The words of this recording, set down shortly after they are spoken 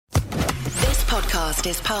podcast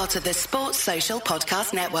is part of the Sports Social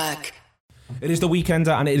Podcast Network. It is the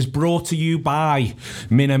Weekender and it is brought to you by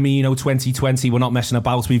Minamino 2020. We're not messing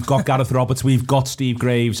about. We've got Gareth Roberts, we've got Steve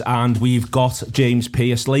Graves, and we've got James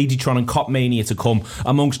Pearce, Ladytron and Cop Mania to come,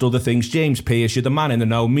 amongst other things. James Pearce, you're the man in the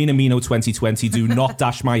know. Minamino 2020, do not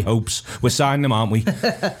dash my hopes. We're signing them, aren't we?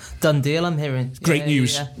 Done deal, I'm hearing. Great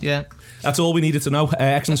news. Yeah. That's all we needed to know.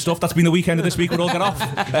 Excellent stuff. That's been the weekend of this week. We'll all get off,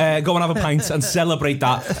 go and have a pint and celebrate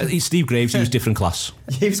that. Steve Graves, he was different class.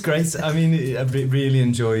 He was great. I mean, I really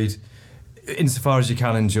enjoyed, insofar as you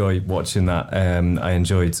can enjoy watching that, I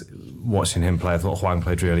enjoyed watching him play. I thought Hwang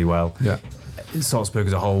played really well. Yeah. Salzburg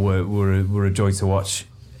as a whole were a joy to watch.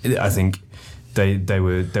 I think they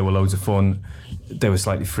were loads of fun. They were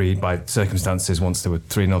slightly freed by circumstances once they were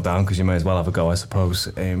 3-0 down, because you may as well have a go, I suppose.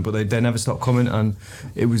 But they never stopped coming, and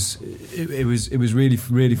it was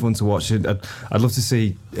really fun to watch. I'd love to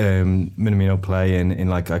see Minamino play in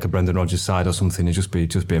like a Brendan Rodgers side or something. It'd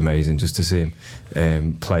just be amazing just to see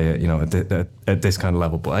him play at this kind of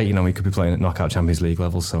level. But he could be playing at knockout Champions League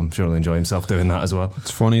level, so I'm sure he'll enjoy himself doing that as well.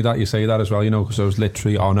 It's funny that you say that as well, because I was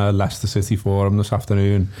literally on a Leicester City forum this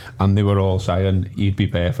afternoon, and they were all saying he'd be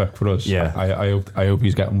perfect for us. Yeah. I hope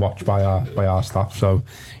he's getting watched by our staff. So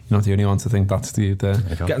you're not the only one to think that's the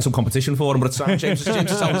getting some competition for him. But James is telling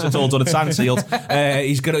us it's all done. It's signed and sealed.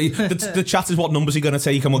 He's gonna. The chat is what numbers he's going to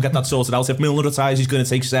take, and we'll get that sorted out. If Milner retires, he's going to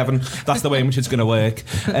take 7. That's the way in which it's going to work.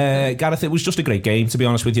 Gareth, it was just a great game, to be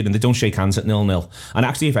honest with you, and they don't shake hands at 0-0. And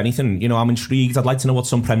actually, if anything, I'm intrigued. I'd like to know what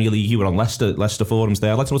some Premier League. You were on Leicester forums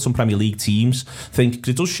there. I'd like to know what some Premier League teams think, because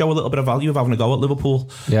it does show a little bit of value of having a go at Liverpool.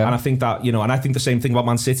 Yeah. And I think that and I think the same thing about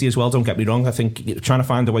Man City as well. Don't get me wrong. I think trying to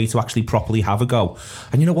find a way to actually properly have a go,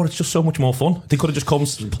 and you know what? It's just so much more fun. They could have just come,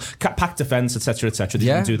 packed defence, etc., etc. They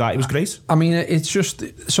didn't do that. It was great. I mean, it's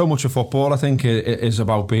just so much of football. I think it is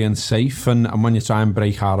about being safe, and when you try and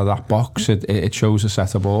break out of that box, it shows a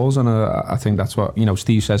set of balls, and I think that's what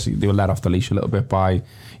Steve says. They were let off the leash a little bit by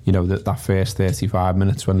that first 35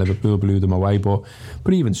 minutes when Liverpool blew them away. But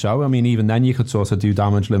even so, I mean, even then you could sort of do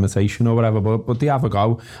damage limitation or whatever. But they have a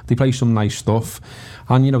go. They play some nice stuff,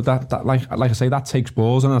 and that like I say, that takes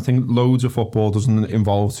balls. And I think loads of football doesn't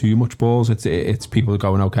involve too much balls. It's people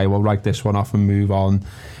going, okay, well, write this one off and move on.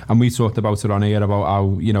 And we talked about it on here about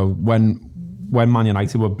how when Man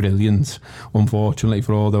United were brilliant, unfortunately,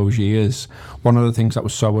 for all those years, one of the things that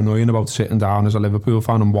was so annoying about sitting down as a Liverpool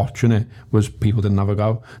fan and watching it was people didn't have a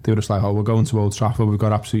go. They were just like, we're going to Old Trafford, we've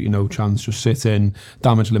got absolutely no chance, just sit in,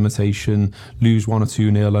 damage limitation, lose 1 or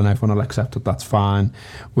 2-0 and everyone will accept it, that's fine.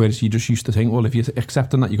 Whereas you just used to think, well, if you're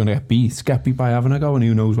accepting that you're going to get beat by having a go, and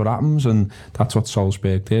who knows what happens, and that's what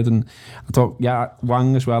Salzburg did. And I thought,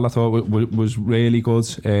 Hwang as well, I thought was really good,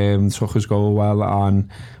 took his goal well, and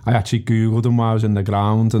I actually Googled him while I was in the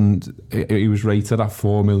ground, and he was rated at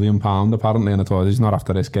 £4 million apparently, and I thought, he's not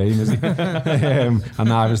after this game, is he? And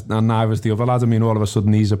now was the other lad. I mean, all of a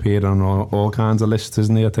sudden he's appeared on all kinds of lists,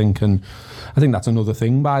 isn't he? I think that's another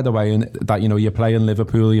thing, by the way, and that you're playing in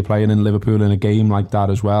Liverpool in a game like that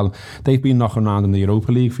as well. They've been knocking around in the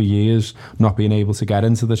Europa League for years, not being able to get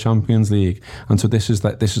into the Champions League, and so this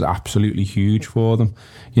is absolutely huge for them.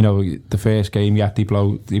 The first game, they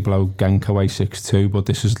blow Genk away 6-2, but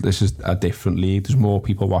this is a different league. There's more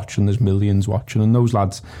people watching, there's millions watching, and those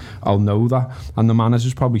lads, I'll know that. And the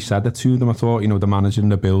manager's probably said it to them. I thought, the manager in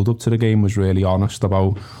the build up to the game was really honest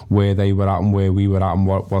about where they were at and where we were at and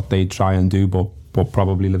what they'd try and do, but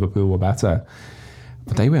probably Liverpool were better.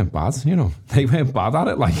 But they weren't bad, they weren't bad at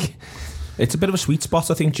it. It's a bit of a sweet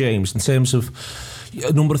spot, I think, James, in terms of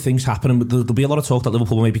a number of things happening. There'll be a lot of talk that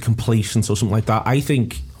Liverpool may be complacent or something like that. I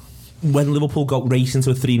think when Liverpool got racing to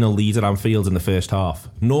a 3-0 lead at Anfield in the first half,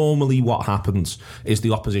 normally what happens is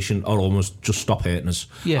the opposition are almost just stop hurting us,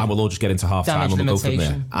 and we'll all just get into half time and we'll go from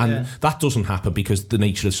there. And that doesn't happen because the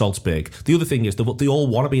nature of Salzburg. The other thing is they all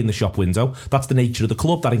want to be in the shop window. That's the nature of the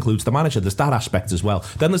club. That includes the manager. There's that aspect as well.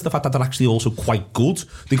 Then there's the fact that they're actually also quite good.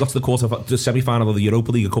 They got to the semi-final of the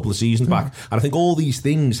Europa League a couple of seasons back, and I think all these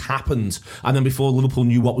things happened, and then before Liverpool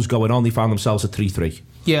knew what was going on, they found themselves at 3-3.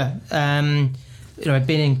 I'd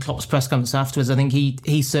been in Klopp's press conference afterwards. I think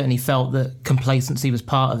he certainly felt that complacency was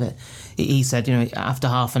part of it. He said, after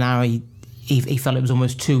half an hour, he felt it was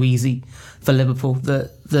almost too easy for Liverpool.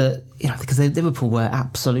 Because Liverpool were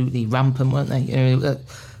absolutely rampant, weren't they? I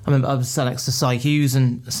remember I was sat next to Cy Hughes,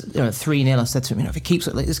 and 3-0. I said to him, if it keeps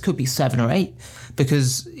like this, could be 7 or 8,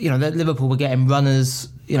 because Liverpool were getting runners.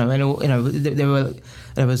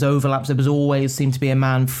 There was overlaps. There was always seemed to be a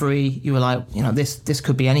man free. You were like, this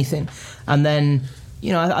could be anything. And then,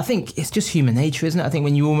 I think it's just human nature, isn't it? I think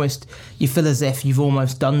when you feel as if you've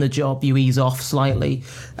almost done the job, you ease off slightly.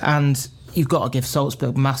 And you've got to give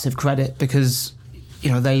Salzburg massive credit, because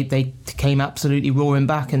they came absolutely roaring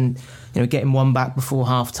back, and getting one back before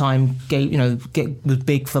half time was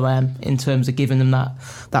big for them in terms of giving them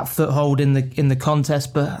that foothold in the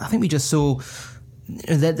contest. But I think we just saw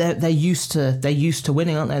they're used to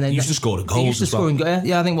winning, aren't they? They're used to scoring goals.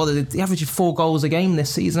 Yeah, I think they average 4 goals a game this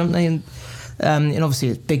season, haven't they? And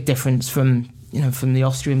obviously a big difference from the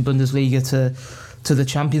Austrian Bundesliga to the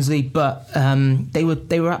Champions League, but they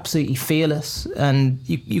were absolutely fearless, and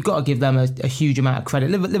you've got to give them a huge amount of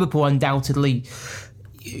credit. Liverpool undoubtedly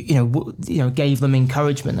gave them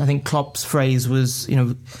encouragement. I think Klopp's phrase was,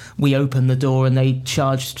 we opened the door and they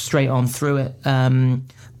charged straight on through it.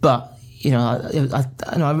 But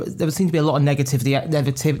there seemed to be a lot of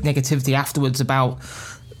negativity afterwards about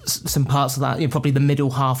some parts of that. Probably the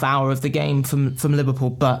middle half hour of the game from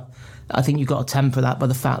Liverpool, but I think you've got to temper that by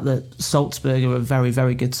the fact that Salzburg are a very,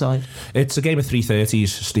 very good side. It's a game of 330s,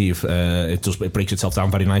 Steve. It breaks itself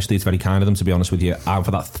down very nicely. It's very kind of them, to be honest with you. And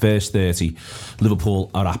for that first 30,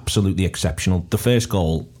 Liverpool are absolutely exceptional. The first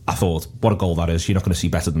goal, I thought, what a goal that is. You're not going to see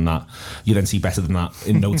better than that. You then see better than that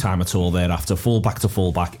in no time at all thereafter. Full-back to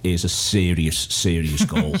full-back is a serious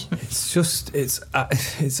goal. It's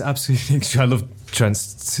absolutely extra. I love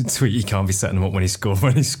Trent's tweet. He can't be setting them up when he's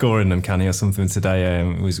scoring them, can he, or something today.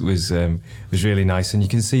 Was really nice, and you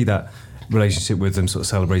can see that relationship with them sort of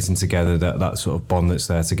celebrating together, that sort of bond that's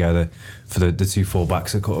there together for the two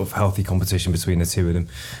full-backs, a kind of healthy competition between the two of them.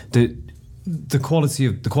 The quality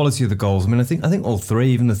of the goals. I mean, I think all three,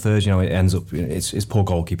 even the third, it ends up, it's poor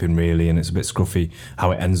goalkeeping really, and it's a bit scruffy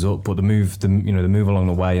how it ends up. But the move along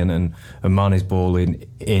the way, and Mane's ball in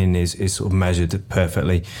is sort of measured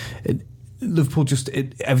perfectly. Liverpool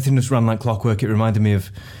everything just ran like clockwork. It reminded me of,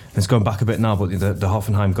 it's going back a bit now, but the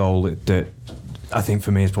Hoffenheim goal that I think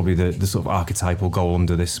for me is probably the sort of archetypal goal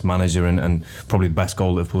under this manager, and probably the best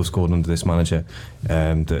goal Liverpool have scored under this manager,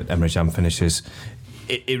 that Emre Can finishes.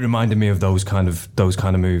 It reminded me of those kind of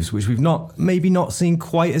moves, which we've maybe not seen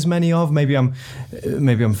quite as many of. Maybe I'm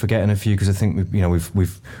forgetting a few, because I think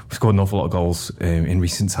we've scored an awful lot of goals in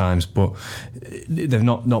recent times, but they've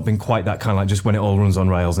not been quite that kind of like just when it all runs on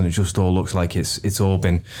rails and it just all looks like it's all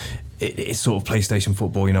been. It's sort of PlayStation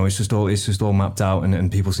football, it's just all mapped out,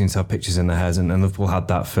 and people seem to have pictures in their heads, and Liverpool had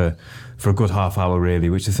that for a good half hour really,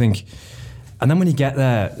 which I think. And then when you get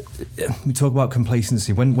there, we talk about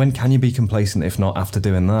complacency. When can you be complacent if not after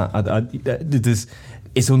doing that?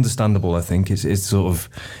 It's understandable, I think. It's sort of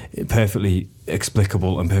perfectly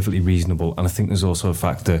explicable and perfectly reasonable. And I think there's also a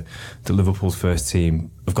factor that Liverpool's first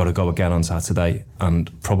team have got to go again on Saturday,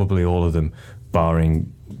 and probably all of them,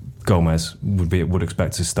 barring Gomez, would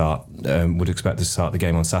expect to start the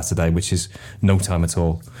game on Saturday, which is no time at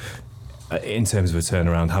all. In terms of a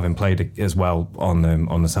turnaround, having played as well on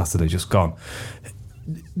the Saturday just gone,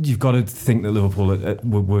 you've got to think that Liverpool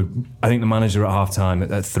would. I think the manager at half time at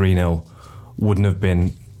 3-0 wouldn't have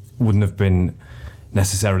been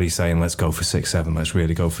necessarily saying let's go for 6-7, let's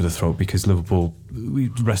really go for the throat, because Liverpool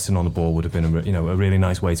resting on the ball would have been a really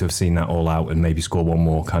nice way to have seen that all out and maybe score one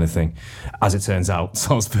more kind of thing. As it turns out,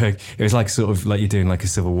 Salzburg, it was like sort of like you're doing like a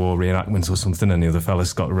Civil War reenactment or something, and the other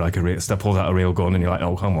fella's got like pulls out a real gun, and you're like,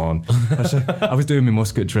 oh come on. I was doing my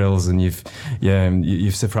musket drills, and you've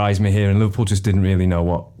surprised me here, and Liverpool just didn't really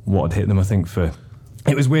know what had hit them. I think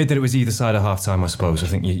it was weird that it was either side of half time. I suppose I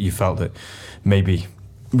think you felt that maybe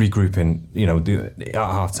regrouping, at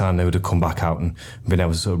half time they would have come back out and been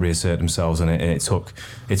able to sort of reassert themselves, and it took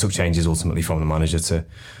changes ultimately from the manager to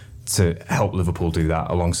help Liverpool do that,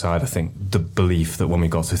 alongside I think the belief that when we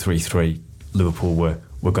got to 3-3 Liverpool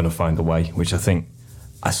were going to find a way, which I think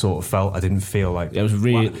I sort of felt. I didn't feel like it was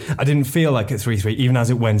really. I didn't feel like at 3-3, even as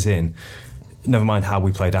it went in. Never mind how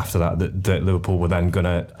we played after that Liverpool were then going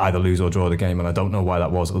to either lose or draw the game, and I don't know why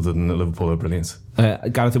that was, other than that Liverpool are brilliant.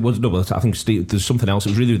 Gareth, it was no, I think Steve, there's something else. It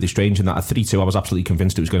was really, really strange in that at 3-2 I was absolutely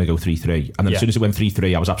convinced it was going to go 3-3, and then as soon as it went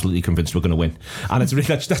 3-3 I was absolutely convinced we're going to win. And it's really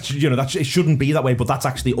that's it shouldn't be that way, but that's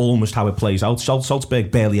actually almost how it plays out.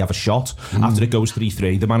 Salzburg barely have a shot after it goes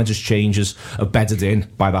 3-3. The manager's changes are bedded in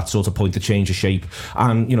by that sort of point to change of shape,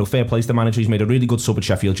 and fair play to the manager. He's made a really good sub at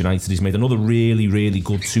Sheffield United. He's made another really, really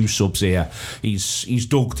good 2 subs here. He's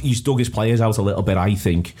dug his players out a little bit, I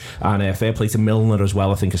think, and fair play to Milner as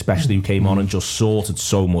well, I think, especially, who came on and just sorted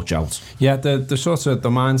so much out. Yeah, the sort of the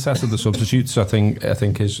mindset of the substitutes, I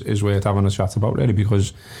think is worth having a chat about, really,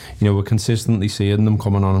 because we're consistently seeing them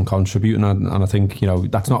coming on and contributing, and I think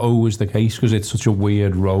that's not always the case, because it's such a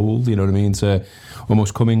weird role, you know what I mean, to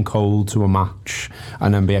almost come in cold to a match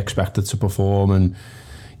and then be expected to perform. And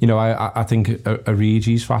you know, I think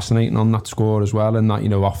Origi's fascinating on that score as well, and that, you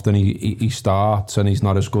know, often he starts and he's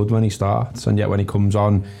not as good when he starts, and yet when he comes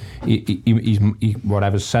on, he's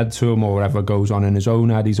whatever's said to him or whatever goes on in his own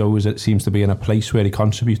head, it seems to be in a place where he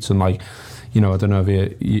contributes. And like, you know, I don't know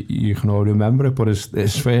if you can all remember it, but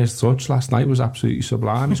his first touch last night was absolutely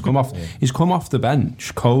sublime. He's come off the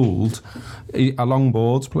bench cold, a long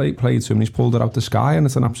ball's played to him, and he's pulled it out the sky, and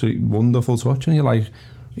it's an absolutely wonderful touch, and you're like,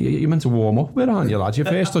 you're meant to warm up a bit, aren't you, lads? Your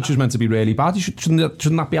first touch is meant to be really bad. Shouldn't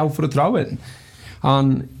that be out for a throw-in?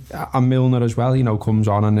 And Milner as well, you know, comes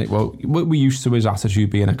on, and we're used to his attitude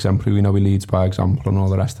being exemplary. We know he leads by example and all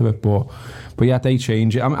the rest of it, but yeah, they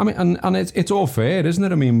change it. I mean, and it's all fair, isn't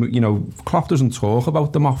it? I mean, you know, Klopp doesn't talk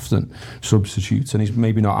about them often, substitutes, and he's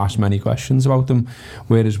maybe not asked many questions about them.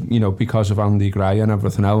 Whereas, you know, because of Andy Gray and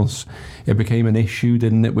everything else, it became an issue,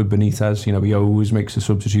 didn't it, with Benitez? You know, he always makes a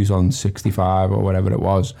substitute on 65 or whatever it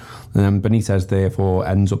was, and then Benitez therefore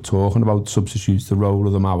ends up talking about substitutes, the role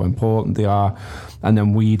of them, how important they are, and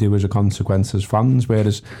then we do as a consequence as fans.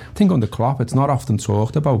 Whereas I think under Klopp it's not often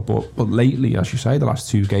talked about, but lately, as you say, the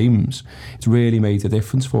last 2 games, it's really made a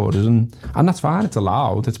difference for us, and that's fine, it's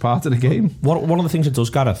allowed, it's part of the game. One of the things it does,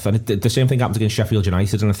 Gareth, and the same thing happened against Sheffield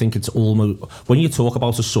United, and I think it's almost, when you talk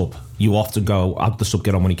about a sub, you often go, how did the sub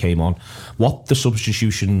get on when he came on? What the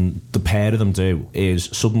substitution, the pair of them do, is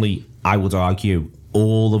suddenly, I would argue,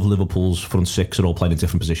 all of Liverpool's front 6 are all playing in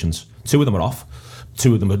different positions. 2 of them are off,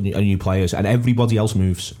 2 of them are new players, and everybody else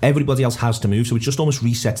moves. Everybody else has to move, so it just almost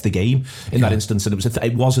resets the game in that instance. And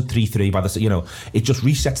it was a 3-3 by the, you know, it just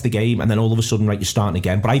resets the game, and then all of a sudden, right, you're starting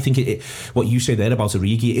again. But I think what you say there about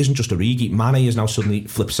Origi, it isn't just Origi. Mane is now suddenly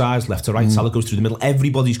flip sides, left to right. Salah goes through the middle.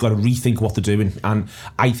 Everybody's got to rethink what they're doing, and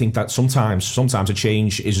I think that sometimes a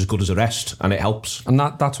change is as good as a rest, and it helps. And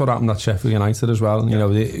that's what happened at Sheffield United as well. You know,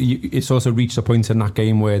 it sort of reached a point in that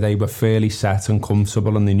game where they were fairly set and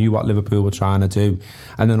comfortable, and they knew what Liverpool were trying to do.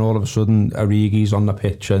 And then all of a sudden Origi's on the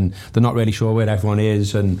pitch and they're not really sure where everyone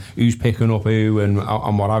is and who's picking up who and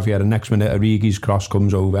what have you. And next minute Origi's cross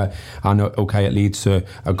comes over, and okay, it leads to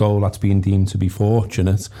a goal that's been deemed to be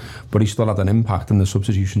fortunate, but he still had an impact and the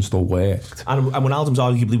substitution still worked. And Wijnaldum's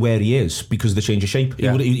arguably where he is because of the change of shape.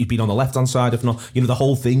 He'd been on the left hand side if not. You know, the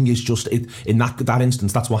whole thing is just in that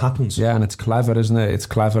instance, that's what happens. Yeah, and it's clever, isn't it? It's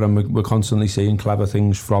clever, and we're constantly seeing clever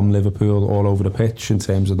things from Liverpool all over the pitch in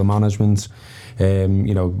terms of the management.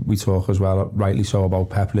 You know, we talk as well, rightly so, about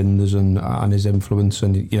Pep Linders and his influence,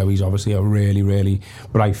 and you know, he's obviously a really, really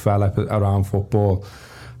bright fella around football.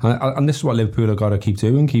 And this is what Liverpool have got to keep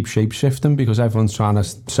doing, keep shape-shifting, because everyone's trying to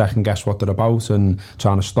second-guess what they're about and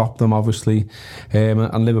trying to stop them, obviously.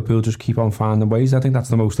 And Liverpool just keep on finding ways. I think that's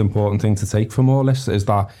the most important thing to take from all this, is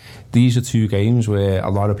that these are 2 games where a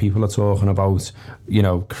lot of people are talking about, you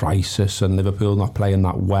know, crisis and Liverpool not playing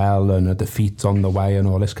that well and a defeat on the way and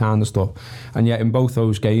all this kind of stuff. And yet in both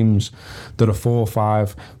those games, there are 4 or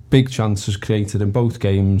 5 big chances created in both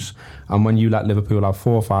games, and when you let Liverpool have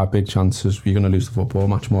 4 or 5 big chances, you're going to lose the football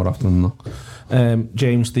match more often than not.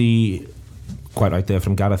 James, quite right there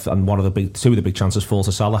from Gareth, and 2 of the big chances fall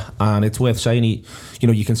to Salah, and it's worth saying,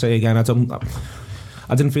 you can say again, I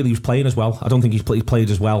didn't feel he was playing as well. I don't think he played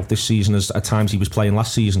as well this season as at times he was playing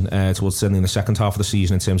last season, towards certainly in the second half of the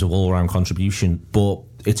season in terms of all-round contribution, but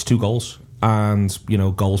it's 2 goals. And you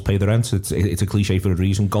know, goals pay the rent. It's a cliche for a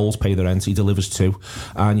reason. Goals pay the rent. He delivers 2,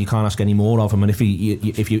 and you can't ask any more of him. And if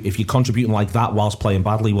you're contributing like that whilst playing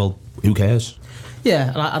badly, well, who cares?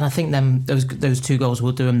 Yeah, and I think those 2 goals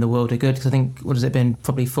will do him the world of good, because I think, what has it been,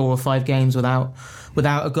 probably 4 or 5 games without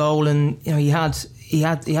a goal, and you know, he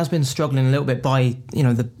has been struggling a little bit by, you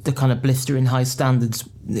know, the kind of blistering high standards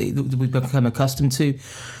that we've become accustomed to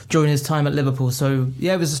during his time at Liverpool. So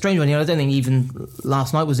yeah, it was a strange one. You know, I don't think even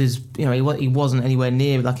last night was his, you know, he wasn't anywhere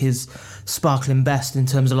near like his sparkling best in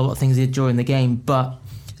terms of a lot of things he did during the game. But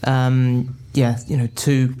yeah, you know,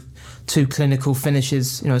 two clinical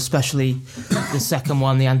finishes, you know, especially the second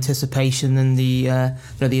one, the anticipation and the you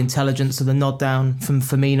know, the intelligence of the nod down from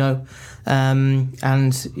Firmino.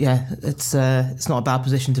 And yeah, it's not a bad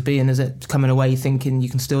position to be in, is it? Coming away thinking you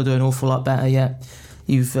can still do an awful lot better, yet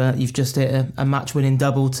you've just hit a match-winning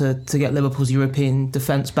double to get Liverpool's European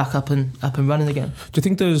defence back up and running again. Do you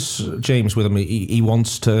think there's, James, with him? He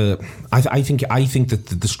wants to. I think that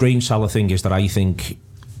the strange Salah thing is that I think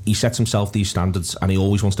he sets himself these standards and he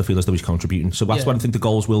always wants to feel as though he's contributing. So that's what I think the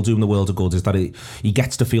goals will do him the world of good, is that he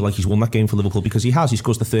gets to feel like he's won that game for Liverpool, because he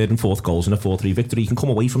scores the third and fourth goals in a 4-3 victory. He can come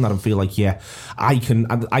away from that and feel like, I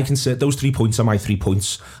can say those 3 points are my 3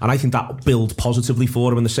 points, and I think that builds positively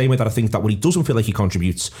for him in the same way that I think that when he doesn't feel like he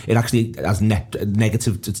contributes, it actually has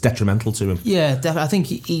negative, it's detrimental to him. Yeah, definitely. I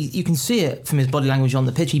think you can see it from his body language on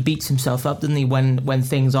the pitch. He beats himself up, doesn't he, when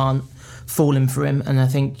things aren't falling for him, and I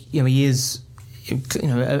think he is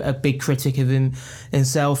a big critic of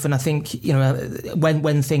himself, and I think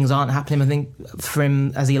when things aren't happening, I think for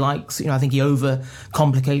him, as he likes, I think he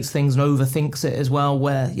overcomplicates things and overthinks it as well,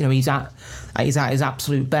 where he's at his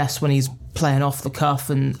absolute best when he's playing off the cuff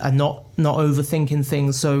and not overthinking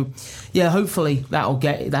things. So hopefully that'll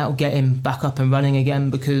get him back up and running again,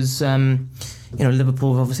 because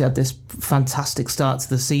Liverpool have obviously had this fantastic start to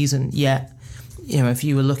the season, yet if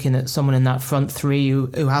you were looking at someone in that front three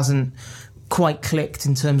who hasn't quite clicked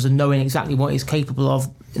in terms of knowing exactly what he's capable of,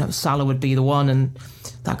 Salah would be the one, and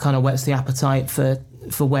that kind of whets the appetite for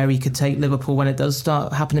where he could take Liverpool when it does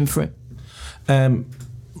start happening for him.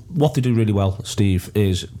 What they do really well, Steve,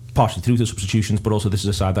 is partially through the substitutions, but also this is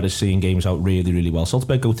a side that is seeing games out really, really well.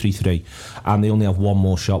 Salzburg go 3-3 and they only have one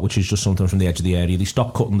more shot, which is just something from the edge of the area. They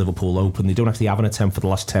stop cutting Liverpool open. They don't actually have an attempt for the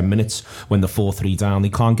last 10 minutes when they're 4-3 down. They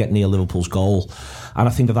can't get near Liverpool's goal, and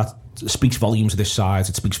I think that speaks volumes of this side.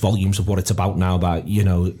 It speaks volumes of what it's about now, that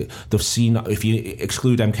they've seen, if you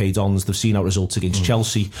exclude MK Dons, they've seen out results against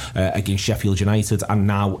Chelsea, against Sheffield United, and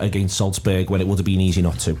now against Salzburg, when it would have been easy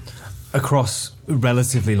not to. Across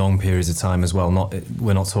relatively long periods of time as well.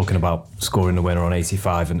 We're not talking about scoring the winner on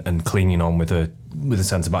 85 and cleaning on with a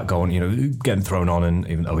centre back going, getting thrown on, and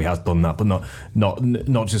even though he has done that, but not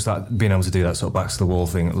just that, being able to do that sort of backs to the wall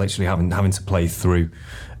thing. Literally having to play through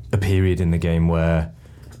a period in the game where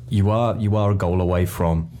you are a goal away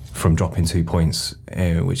from dropping 2 points,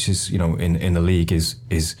 which is in the league is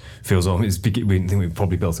feels almost, we think we've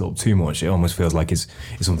probably built it up too much. It almost feels like it's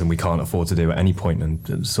something we can't afford to do at any point, and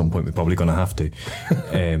at some point we're probably going to have to.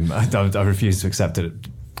 I refuse to accept it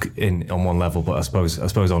on one level, but I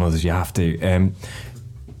suppose on others you have to.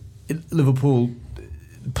 Liverpool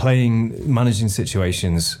managing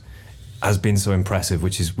situations has been so impressive,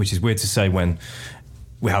 which is weird to say when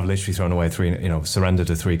we have literally thrown away surrendered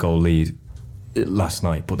a 3-goal lead last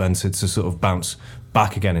night, but then to sort of bounce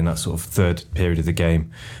back again in that sort of third period of the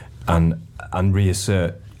game and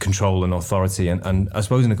reassert control and authority, and I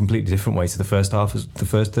suppose in a completely different way to the first half, the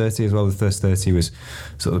first 30 as well. The first 30 was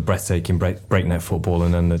sort of breathtaking breakneck football,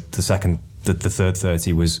 and then the third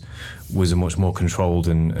 30 was a much more controlled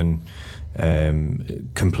and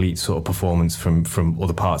complete sort of performance from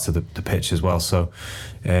other parts of the pitch as well. So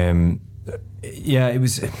it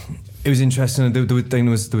was interesting. There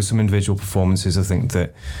was some individual performances, I think,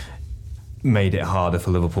 that made it harder for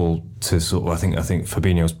Liverpool to sort of. I think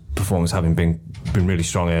Fabinho's performance, having been really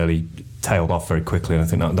strong early, tailed off very quickly, and I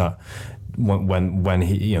think that when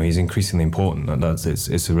he's increasingly important, and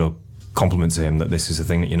it's a real compliment to him that this is the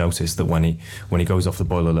thing that you notice, that when he goes off the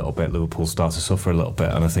boil a little bit, Liverpool starts to suffer a little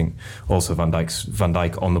bit. And I think also Van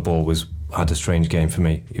Dijk on the ball had a strange game for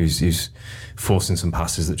me. He was forcing some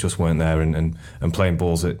passes that just weren't there, and playing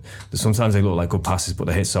balls that sometimes they look like good passes, but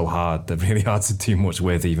they hit so hard they're really hard to do much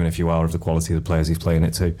with, even if you are of the quality of the players he's playing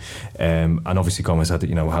it to. And obviously Gomez had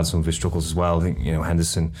some of his struggles as well. I think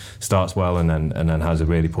Henderson starts well and then has a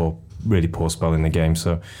really poor spell in the game.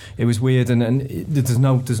 So it was weird, and there's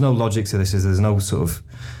no logic to this. There's nothing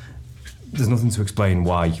to explain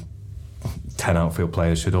why 10 outfield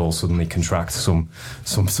players should all suddenly contract some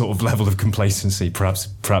sort of level of complacency,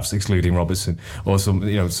 perhaps excluding Robertson, or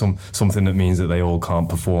something that means that they all can't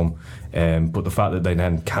perform. But the fact that they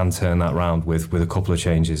then can turn that round with a couple of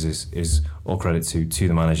changes is all credit to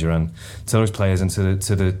the manager and to those players, and to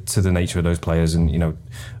the nature of those players. And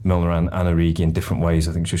Milner and Origi in different ways,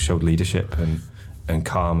 I think, just showed leadership and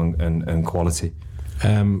calm and quality.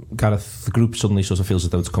 Gareth, the group suddenly sort of feels as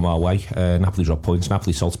though it's come our way. Napoli drop points.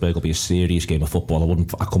 Napoli-Salzburg will be a serious game of football.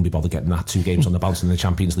 I couldn't be bothered getting that 2 games on the bounce in the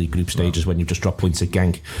Champions League group stages when you've just dropped points at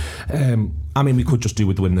Genk. We could just do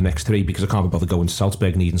with the win the next 3, because I can't be bothered going to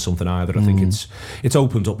Salzburg needing something either. I think it's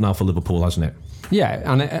opened up now for Liverpool, hasn't it? Yeah,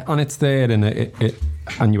 and it's there, and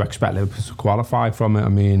and you expect Liverpool to qualify from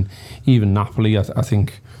it. Even Napoli, I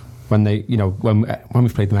think, when they, when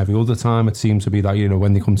we've played them every other time, it seems to be that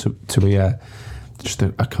when they come to be just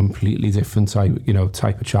a completely different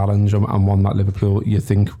type of challenge, and one that Liverpool you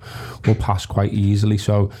think will pass quite easily.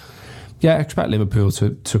 So yeah, expect Liverpool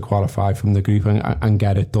to qualify from the group and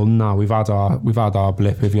get it done now. We've had our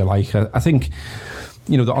blip, if you like. I think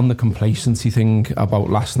on the complacency thing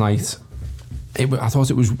about last night, I thought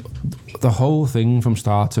it was the whole thing from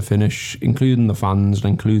start to finish, including the fans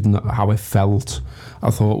and including how it felt. I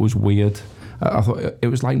thought it was weird. I thought it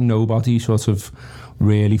was like nobody sort of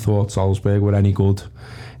really thought Salzburg were any good,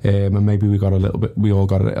 and maybe we all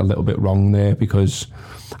got it a little bit wrong there, because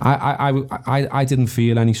I didn't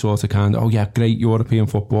feel any sort of kind of, oh yeah, great European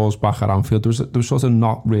football's back at Anfield. There was sort of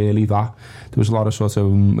not really that. There was a lot of sort of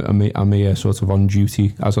a mere sort of on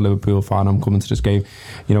duty as a Liverpool fan. I'm coming to this game,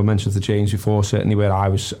 mentioned to James before, certainly where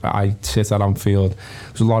I sit at Anfield,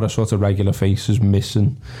 there's a lot of sort of regular faces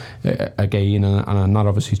missing again, and that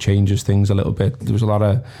obviously changes things a little bit. There was a lot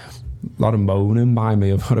of moaning by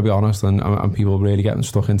me, I've got to be honest, and people really getting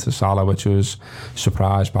stuck into Salah, which I was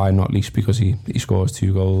surprised by, not least because he scores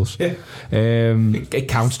 2 goals. Yeah. It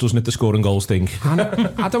counts, doesn't it, the scoring goals thing?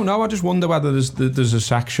 I don't know, I just wonder whether there's a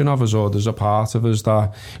section of us, or there's a part of us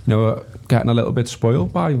that, are getting a little bit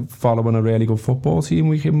spoiled by following a really good football team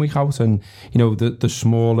week in, week out, and, the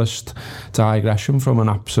smallest digression from an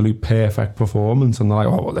absolute perfect performance, and they're like,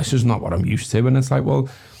 oh, well, this is not what I'm used to, and it's like, well,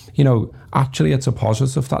 actually it's a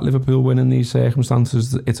positive that Liverpool win in these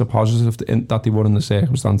circumstances. It's a positive that they won in the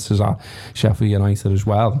circumstances at Sheffield United as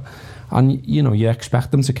well. And, you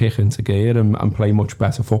expect them to kick into gear and play much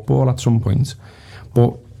better football at some point.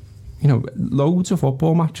 But, loads of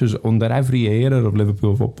football matches under every era of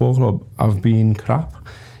Liverpool Football Club have been crap.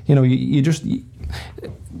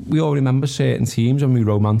 We all remember certain teams and we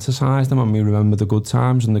romanticise them, and we remember the good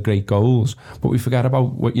times and the great goals, but we forget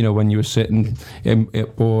about what, when you were sitting in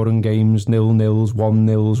boring games, 0-0s,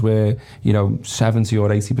 1-0s, where 70 or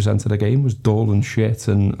 80% of the game was dull and shit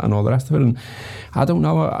and all the rest of it. And I don't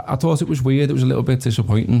know, I thought it was weird. It was a little bit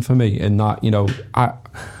disappointing for me in that,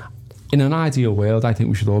 in an ideal world, I think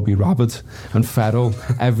we should all be rabid and feral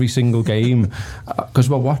every single game, because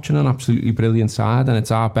we're watching an absolutely brilliant side, and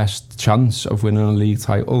it's our best chance of winning a league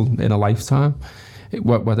title in a lifetime.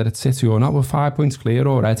 Whether it's City or not, we're 5 points clear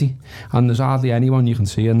already, and there's hardly anyone you can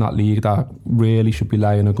see in that league that really should be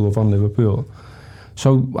laying a glove on Liverpool.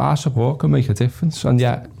 So our support can make a difference, and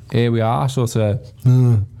yet here we are, sort of,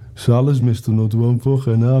 Salah's missed another one,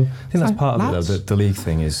 fucking hell. I think that's part of it, though, the league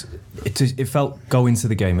thing is, it felt, going to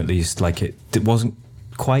the game at least, like it wasn't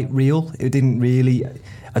quite real. It didn't really,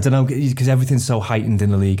 I don't know, because everything's so heightened in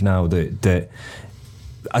the league now that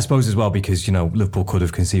I suppose as well, because Liverpool could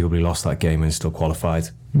have conceivably lost that game and still qualified,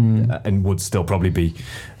 and would still probably be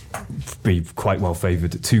quite well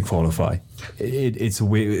favoured to qualify.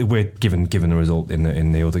 We're given the result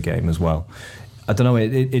in the other game as well. I don't know.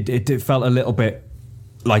 It felt a little bit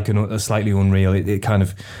like a slightly unreal. It kind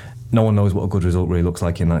of, no one knows what a good result really looks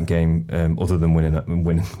like in that game, other than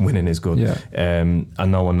winning is good. Yeah.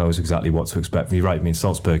 And no one knows exactly what to expect. You're right. I mean,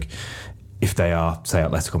 Salzburg, if they are, say,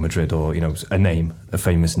 Atletico Madrid, or a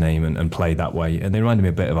famous name, and play that way, and they reminded me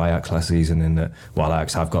a bit of Ajax last season, in that while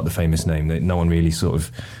Ajax have got the famous name, that no one really sort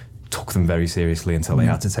of took them very seriously until they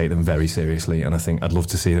had to take them very seriously. And I think I'd love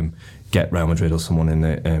to see them get Real Madrid or someone in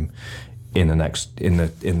the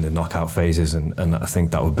knockout phases, and I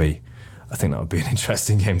think that would be an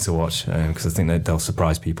interesting game to watch, because I think that they'll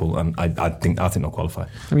surprise people, and I think they'll qualify.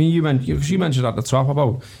 I mean, you mentioned at the top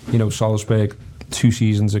about Salzburg 2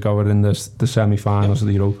 seasons ago are in the semi-finals of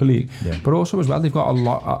the Europa League, but also as well they've got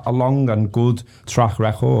a long and good track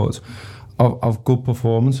record of good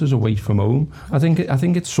performances away from home. I think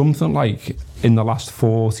it's something like in the last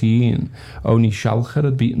 14 only Schalke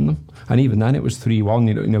had beaten them, and even then it was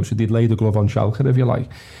 3-1. So they'd lay the glove on Schalke, if you like.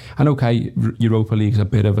 And okay, Europa League's a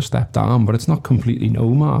bit of a step down, but it's not completely no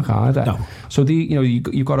mark either. No. So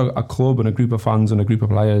you've got a club and a group of fans and a group of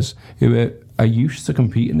players who are used to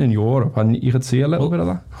competing in Europe, and you could see a little bit of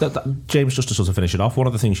that. James, just to sort of finish it off, one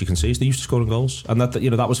of the things you can see is they're used to scoring goals, and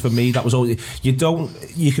that was for me. That was all.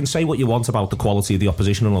 You can say what you want about the quality of the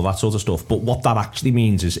opposition and all that sort of stuff, but what that actually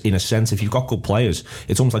means is, in a sense, if you've got good players,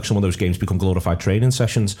 it's almost like some of those games become glorified training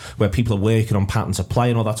sessions where people are working on patterns of play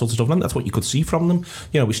and all that sort of stuff. And that's what you could see from them.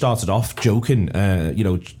 We started off joking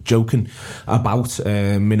about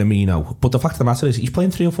Minamino, but the fact of the matter is he's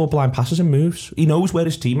playing 3 or 4 blind passes and moves. He knows where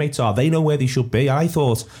his teammates are. They know where they should be. And I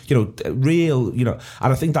thought, and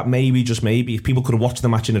I think that maybe if people could have watched the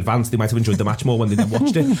match in advance, they might have enjoyed the match more when they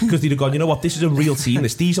watched it, because they'd have gone, you know what, this is a real team.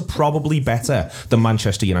 These are probably better than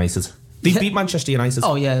Manchester United. They beat Manchester United.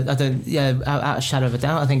 Oh yeah, out of a shadow of a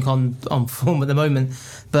doubt, I think on form at the moment.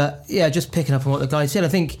 But yeah, just picking up on what the guy said, I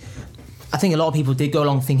think a lot of people did go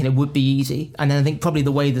along thinking it would be easy, and then I think probably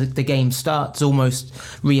the way that the game starts almost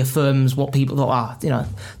reaffirms what people thought.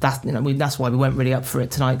 That's why we weren't really up for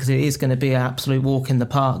it tonight, because it is going to be an absolute walk in the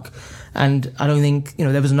park. And I don't think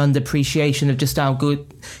there was an underappreciation of just how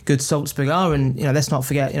good Salzburg are, and let's not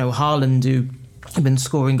forget Haaland, who been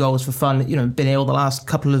scoring goals for fun. Been ill the last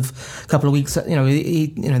couple of weeks.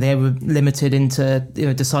 They were limited into.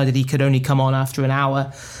 Decided he could only come on after an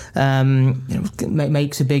hour.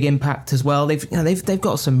 Makes a big impact as well. They've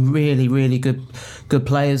got some really, really good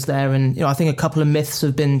players there, and I think a couple of myths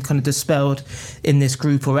have been kind of dispelled in this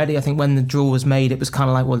group already. I think when the draw was made, it was kind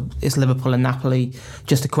of like, well, it's Liverpool and Napoli,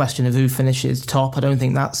 just a question of who finishes top. I don't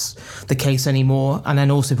think that's the case anymore. And then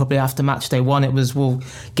also probably after match day 1, it was, well,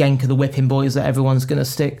 Genk are the whipping boys that everyone's going to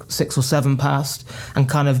stick 6 or 7 past, and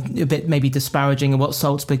kind of a bit maybe disparaging of what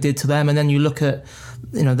Salzburg did to them. And then you look at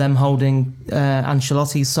them holding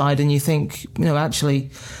Ancelotti's side, and you think, actually,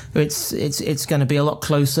 it's going to be a lot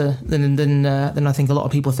closer than I think a lot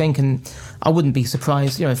of people think. And I wouldn't be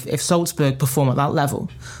surprised, if Salzburg perform at that level,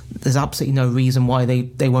 there's absolutely no reason why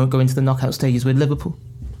they won't go into the knockout stages with Liverpool.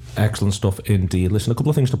 Excellent stuff indeed. Listen, a couple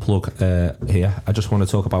of things to plug here. I just want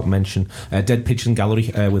to mention Dead Pigeon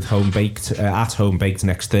Gallery with Home Baked, at Home Baked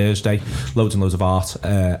next Thursday. Loads and loads of art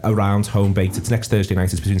around Home Baked. It's next Thursday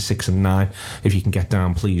night. It's between 6 and 9. If you can get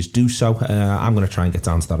down, please do so. I'm going to try and get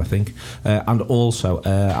down to that, I think. And also,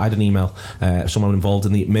 I had an email, someone involved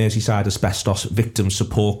in the Merseyside Asbestos Victims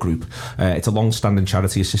Support Group. It's a long-standing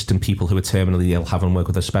charity assisting people who are terminally ill having worked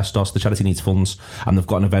with asbestos. The charity needs funds, and they've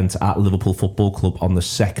got an event at Liverpool Football Club on the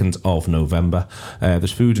 2nd of November.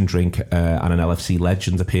 There's food and drink and an LFC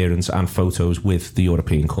legend appearance and photos with the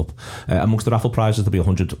European Cup. Amongst the raffle prizes, there'll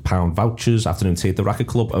be £100 vouchers, afternoon tea at the Racket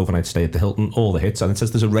Club, overnight stay at the Hilton, all the hits. And it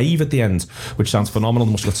says there's a rave at the end, which sounds phenomenal.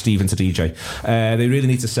 They must have got Steven to DJ. They really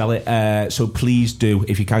need to sell it. So please do,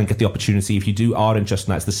 if you can get the opportunity, if you are interested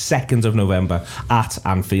in that, it's the 2nd of November at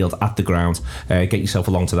Anfield, at the ground. Get yourself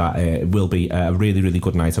along to that. It will be a really, really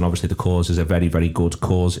good night. And obviously the cause is a very, very good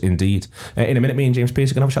cause indeed. In a minute, me and James Pearce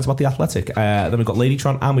are going to have a chat about the Athletic. Then we've got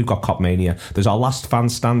Ladytron and we've got Copmania. There's our last fan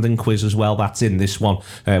standing quiz as well. That's in this one.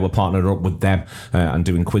 We're partnered up with them and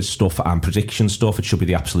doing quiz stuff and prediction stuff. It should be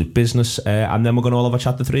the absolute business. And then we're going to all have a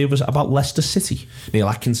chat, the three of us, about Leicester City. Neil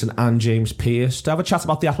Atkinson and James Pearce. To have a chat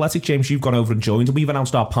about the Athletic, James, you've gone over and joined. We've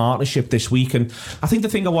announced our partnership this week, and I think the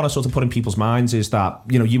thing I want to sort of put in people's minds is that,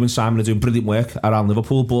 you and Simon are doing brilliant work around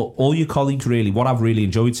Liverpool, but all your colleagues really, what I've really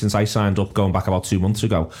enjoyed since I signed up going back about 2 months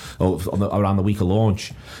ago, around the week of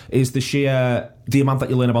launch, is the amount that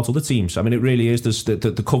you learn about other teams. I mean, it really is. There's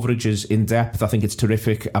the coverage is in depth. I think it's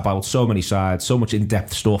terrific about so many sides, so much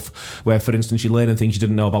in-depth stuff where, for instance, you're learning things you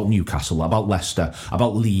didn't know about Newcastle, about Leicester,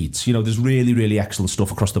 about Leeds. There's really, really excellent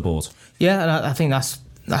stuff across the board. Yeah, and I think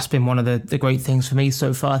that's been one of the great things for me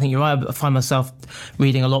so far. I think you're right. I find myself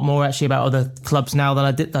reading a lot more actually about other clubs now than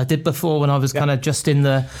I did before when I was kind of just in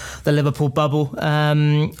the Liverpool bubble.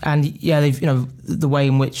 And yeah, they've the way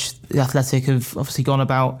in which the Athletic have obviously gone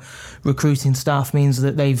about recruiting staff means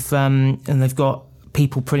that they've got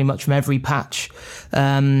people pretty much from every patch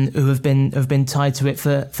who have been tied to it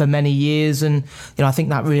for many years, and I think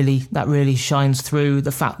that really shines through.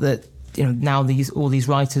 The fact that now all these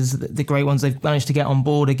writers, the great ones they've managed to get on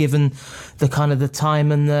board, are given the kind of the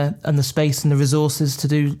time and the space and the resources to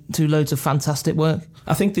do loads of fantastic work.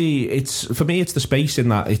 I think for me it's the space in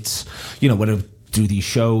that it's when I do these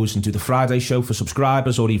shows and do the Friday show for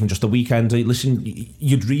subscribers, or even just the weekend. Listen,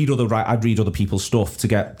 I'd read other people's stuff to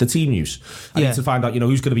get the team news. I need to find out,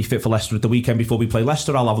 who's going to be fit for Leicester at the weekend before we play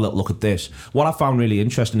Leicester. I'll have a little look at this. What I found really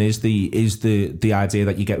interesting is the idea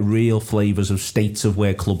that you get real flavours of states of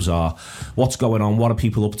where clubs are, what's going on, what are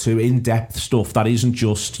people up to, in-depth stuff that isn't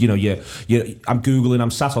just I'm googling,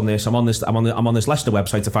 I'm sat on this, I'm on this Leicester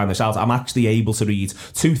website to find this out. I'm actually able to read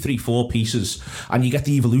 2, 3, 4 pieces, and you get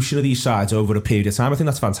the evolution of these sides over a period of time. I think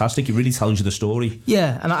that's fantastic. It really tells you the story.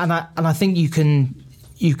 Yeah, and I think you can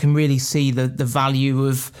really see the value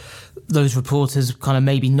of those reporters kind of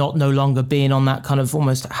maybe no longer being on that kind of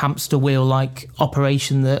almost hamster wheel like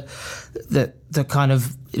operation that kind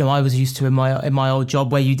of I was used to in my old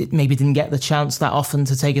job, where you maybe didn't get the chance that often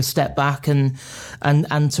to take a step back and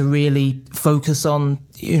to really focus on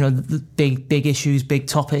the big issues, big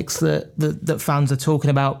topics that fans are talking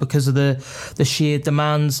about because of the sheer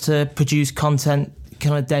demands to produce content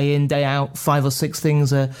kind of day in, day out, 5 or 6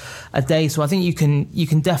 things a day. So I think you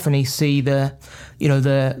can definitely see the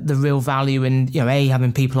real value in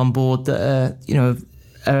having people on board that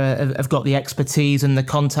have got the expertise and the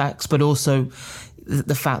contacts, but also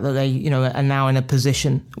the fact that they, you know, are now in a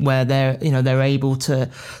position where they're able to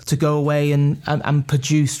go away and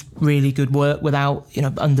produce really good work without, you know,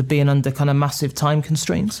 being under kind of massive time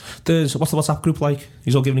constraints. What's the WhatsApp group like?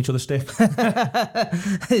 He's all giving each other stick. I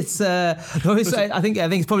think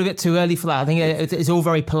it's probably a bit too early for that. I think it's all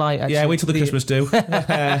very polite. Actually. Yeah, wait till the Christmas do.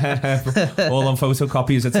 All on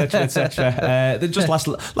photocopies, etc., etc. Just last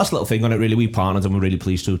little thing on it. Really, we partnered and we're really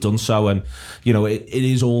pleased to have done so. And you know, it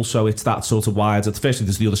is also, it's that sort of wide. Firstly,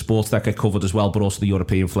 there's the other sports that get covered as well, but also the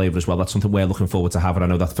European flavour as well. That's something we're looking forward to having. I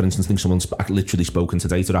know that, for instance, I think someone's literally spoken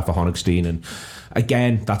today to Rafa Honigstein, and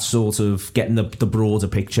again, that sort of getting the broader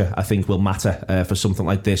picture, I think, will matter for something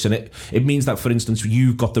like this. And it means that, for instance,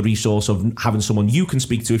 you've got the resource of having someone you can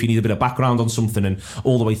speak to if you need a bit of background on something, and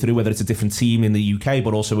all the way through, whether it's a different team in the UK,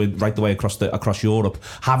 but also right the way across Europe,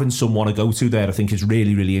 having someone to go to there, I think, is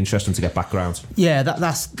really, really interesting to get background. Yeah,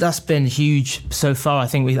 that's been huge so far. I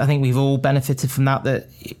think we've all benefited from that. That,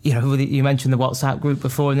 you know, you mentioned the WhatsApp group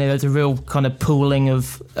before, and there's a real kind of pooling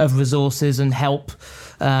of resources and help.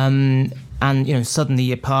 And, you know, suddenly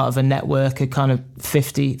you're part of a network of kind of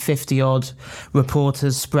 50 odd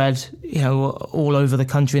reporters spread, you know, all over the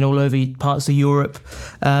country and all over parts of Europe,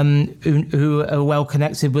 who are well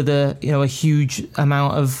connected with a huge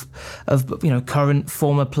amount of you know, current,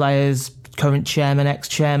 former players, current chairman,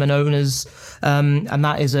 ex-chairman, owners, and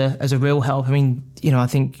that is a real help. I mean, you know, I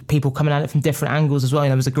think people coming at it from different angles as well. You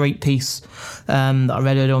know, there was a great piece that I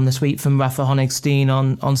read earlier on this week from Rafa Honigstein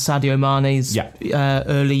on Sadio Mane's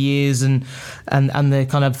early years and the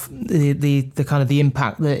kind of the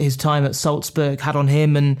impact that his time at Salzburg had on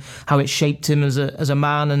him and how it shaped him as a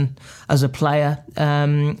man and as a player.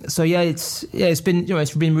 So it's been, you know,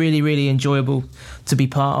 it's been really, really enjoyable to be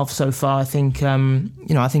part of so far. I think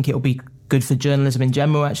I think it'll be good for journalism in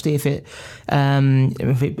general, actually, if it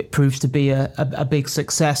proves to be a big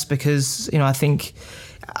success, because, you know, I think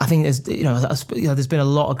there's there's been a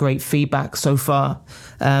lot of great feedback so far,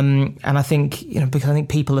 and I think, you know, because I think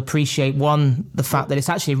people appreciate, one, the fact that it's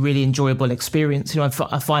actually a really enjoyable experience. You know,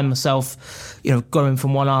 I find myself, you know, going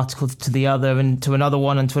from one article to the other and to another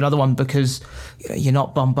one and to another one, because, you know, you're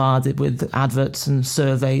not bombarded with adverts and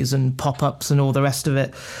surveys and pop-ups and all the rest of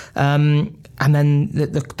it. And then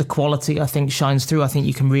the quality, I think, shines through. I think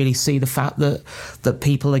you can really see the fact that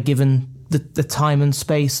people are given the time and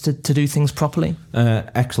space to do things properly.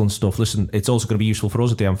 Excellent stuff. Listen, it's also going to be useful for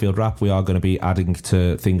us at the Anfield Wrap. We are going to be adding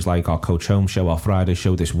to things like our Coach Home show, our Friday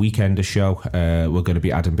show, this Weekender show. We're going to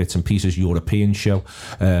be adding bits and pieces, European show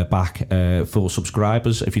back for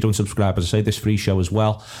subscribers. If you don't subscribe, as I say, this free show as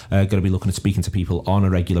well. Going to be looking at speaking to people on a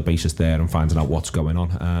regular basis there and finding out what's going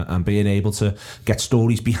on, and being able to get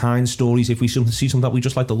stories behind stories. If we see something that we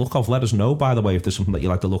just like the look of, let us know, by the way, if there's something that you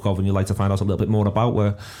like the look of and you'd like to find out a little bit more about.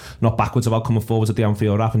 We're not backwards about coming forwards at the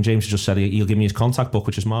Anfield Wrap, and James has just said he'll give me his contact book,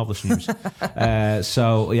 which is marvellous news.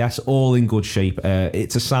 So yes, all in good shape.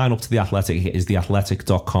 It's a sign up to The Athletic. It is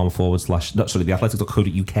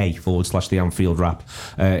theathletic.co.uk/, the Anfield Wrap,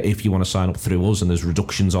 if you want to sign up through us, and there's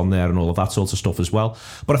reductions on there and all of that sort of stuff as well.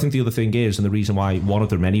 But I think the other thing is, and the reason why, one of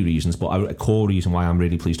the many reasons, but a core reason why I'm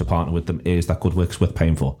really pleased to partner with them, is that good work's worth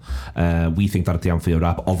paying for. We think that at the Anfield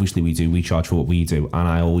Wrap, obviously we do, we charge for what we do, and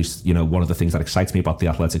I always, you know, one of the things that excites me about The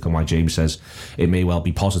Athletic, and why James says it may well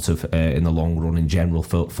be positive in the long run in general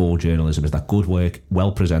for journalism, is that good work,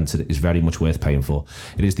 well presented, is very much worth paying for.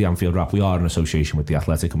 It is the Anfield Wrap. We are in association with The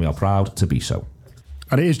Athletic, and we are proud to be so.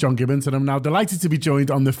 And it is John Gibbons, and I'm now delighted to be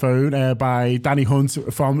joined on the phone by Danny Hunt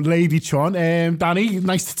from Lady Chon. Danny,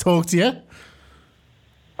 nice to talk to you.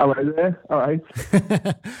 Hello there. All right.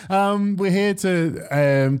 We're here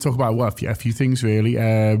to talk about, well, a few things really.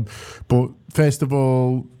 But first of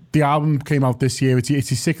all, the album came out this year. It's your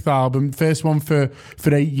sixth album, first one for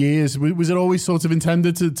 8 years. Was it always sort of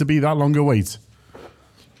intended to be that longer wait?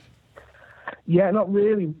 Yeah, not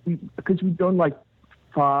really, because we've done like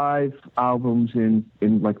 5 albums in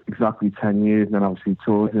like exactly 10 years, and then obviously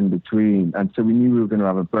tours in between, and so we knew we were going to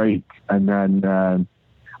have a break, and then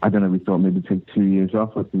I don't know, we thought maybe take 2 years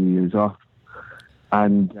off or 3 years off,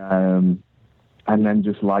 and then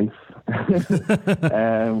just life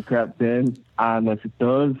crept in, and as it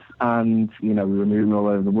does, and you know, we were moving all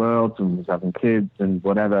over the world, and was having kids and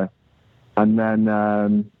whatever, and then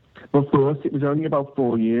but for us it was only about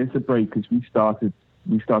 4 years of break, because we started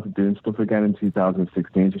doing stuff again in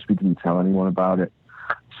 2016, just we didn't tell anyone about it,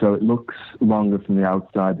 so it looks longer from the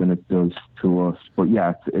outside than it does to us, but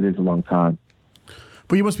yeah, it is a long time.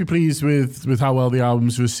 But you must be pleased with how well the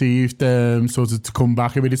album's received, sort of to come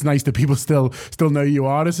back. I mean, it's nice that people still know you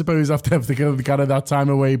are, I suppose, after the kind of that time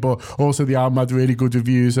away. But also the album had really good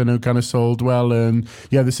reviews and it kind of sold well. And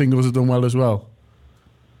yeah, the singles have done well as well.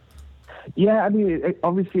 Yeah, I mean,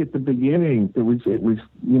 obviously at the beginning it was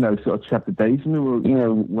sort of trepidation. We were,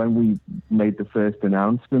 when we made the first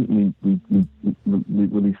announcement, we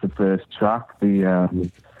released the first track,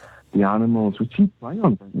 the Animals, which you play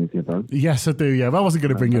on, don't you, Gibbo? Yes, I do. Yeah, I wasn't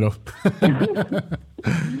going to bring it up.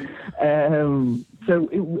 So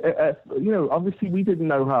obviously we didn't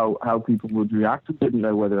know how people would react. We didn't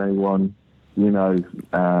know whether anyone,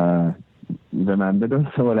 remembered us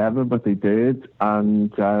or whatever, but they did.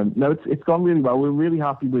 And no, it's gone really well. We're really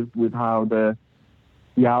happy with how the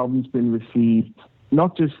album's been received.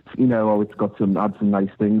 Not just it's got had some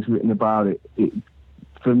nice things written about it.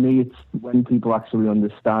 For me, it's when people actually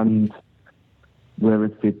understand where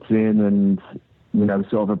it fits in and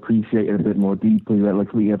sort of appreciate it a bit more deeply. Like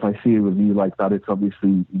if I see a review like that, it's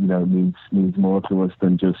obviously means more to us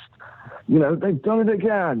than just. They've done it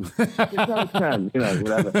again. It's out of 10,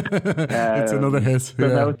 whatever. It's another hit. But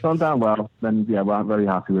no, it's gone down well. And we're very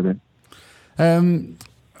happy with it.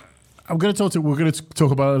 We're going to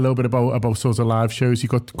talk about a little bit about sort of live shows.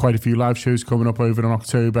 You've got quite a few live shows coming up over in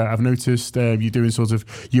October. I've noticed you're doing sort of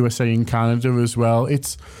USA and Canada as well.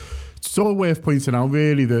 It's sort of worth pointing out,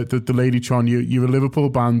 really, that the Ladytron, you're a Liverpool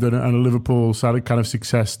band and a Liverpool kind of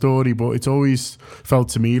success story, but it's always felt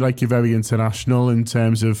to me like you're very international in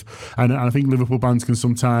terms of, and I think Liverpool bands can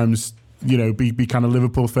sometimes, be kind of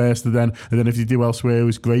Liverpool first, and then if you do elsewhere, it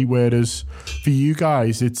was great. Whereas for you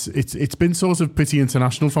guys, it's been sort of pretty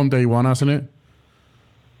international from day one, hasn't it?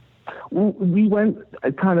 Well, we went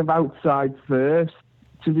kind of outside first,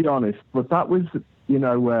 to be honest, but that was, at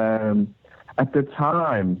the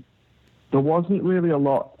time. There wasn't really a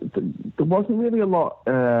lot. There wasn't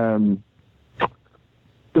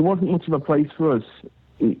much of a place for us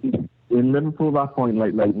in Liverpool at that point,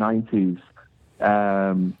 late 90s.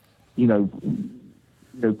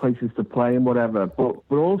 Places to play and whatever. But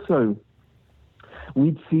also,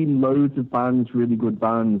 we'd seen loads of bands, really good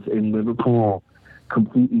bands in Liverpool,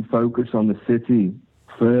 completely focus on the city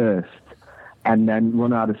first, and then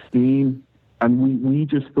run out of steam. And we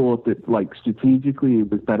just thought that, like, strategically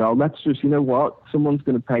it was better. Let's just, someone's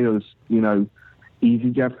going to pay us,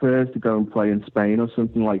 EasyJet first to go and play in Spain or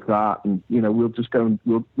something like that. And, we'll just go and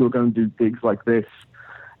we'll go and do gigs like this.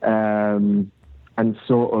 And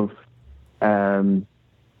sort of,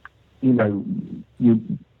 you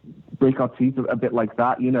break our teeth a bit like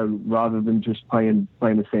that, rather than just playing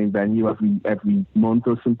the same venue every month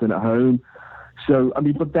or something at home. So,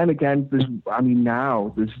 but then again, the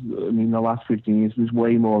last 15 years, there's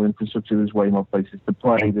way more infrastructure, there's way more places to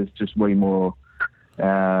play, there's just way more,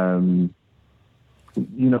 way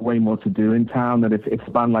more to do in town, that if a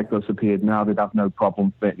band like us appeared now, they'd have no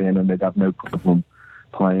problem fitting in and they'd have no problem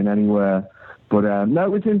playing anywhere. But, no, it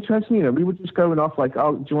was interesting, we were just going off like,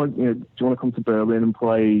 oh, do you want to come to Berlin and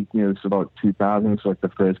play, it's about 2000, it's like the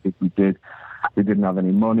first gig we did. We didn't have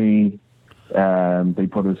any money. They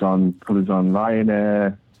put us on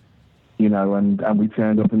Ryanair, and we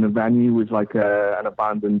turned up in the venue with like an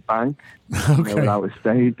abandoned bank, without a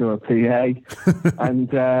stage or a PA, and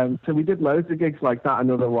so we did loads of gigs like that.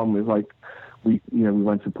 Another one was like we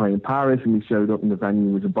went to play in Paris, and we showed up in the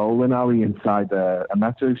venue with a bowling alley inside a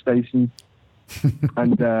metro station,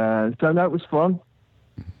 and so no, it was fun.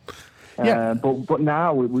 Yeah, but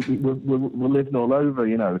now we're living all over.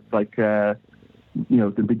 It's like.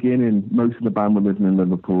 The beginning, most of the band were living in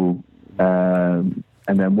Liverpool, and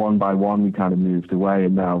then one by one we kind of moved away.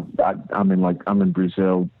 And now I'm in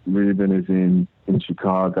Brazil. Ruben is in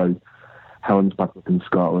Chicago. Helen's back up in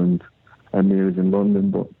Scotland, and Mira's in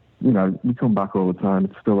London. But we come back all the time.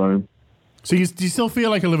 It's still home. So do you still feel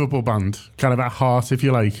like a Liverpool band, kind of at heart, if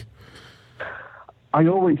you like? I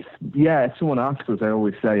always, if someone asks us, I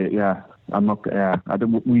always say it. Yeah, I'm not. Yeah, I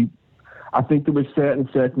think there were certain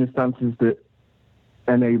circumstances that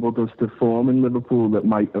enabled us to form in Liverpool that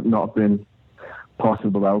might have not been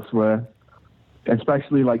possible elsewhere.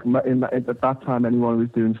 Especially like at that time, anyone who was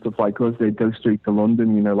doing stuff like us, they'd go straight to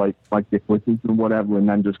London, like Dick Whittington and whatever, and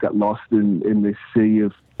then just get lost in this sea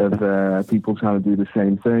of people trying to do the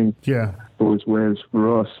same thing. Yeah. Whereas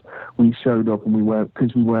for us, we showed up and we weren't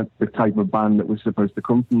the type of band that was supposed to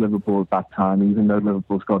come from Liverpool at that time, even though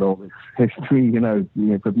Liverpool's got all this history,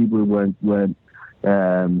 for people who weren't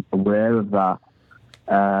aware of that.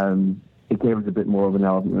 It gave us a bit more of an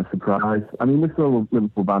element of surprise. We're still a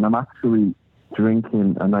Liverpool band. I'm actually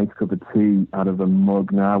drinking a nice cup of tea out of a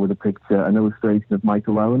mug now with a picture, an illustration of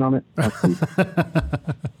Michael Owen on it.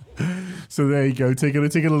 So there you go, taking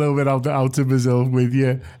a little bit out to Brazil with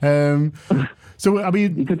you. So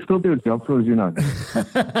he could still do a job for us,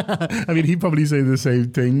 He'd probably say the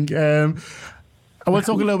same thing. I want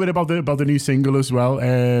to talk a little bit about the new single as well,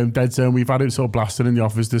 Dead Zone. We've had it sort of blasted in the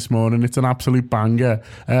office this morning. It's an absolute banger.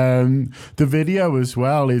 The video as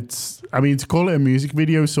well, to call it a music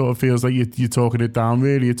video sort of feels like you're talking it down,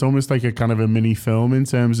 really. It's almost like a kind of a mini film in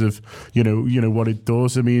terms of, you know what it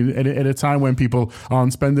does. I mean, at a time when people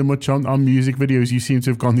aren't spending much on music videos, you seem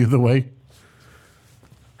to have gone the other way.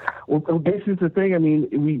 Well, this is the thing. I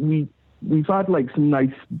mean, we've had like some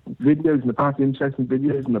nice videos in the past, interesting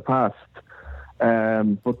videos in the past.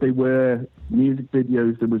 But they were music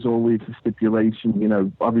videos. There was always a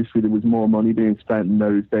stipulation, obviously there was more money being spent in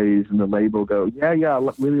those days, and the label go, I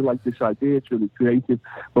really like this idea, it's really creative,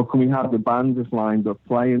 but can we have the band just lined up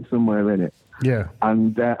playing somewhere in it? Yeah.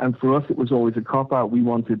 And for us, it was always a cop-out. We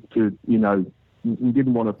wanted to, we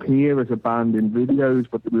didn't want to appear as a band in videos,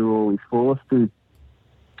 but we were always forced to.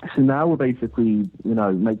 So now we're basically,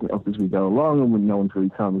 making it up as we go along, and no one's really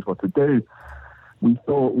telling us what to do. We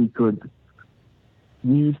thought we could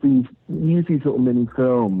use these little mini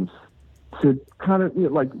films to kind of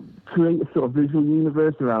create a sort of visual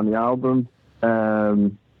universe around the album.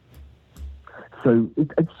 So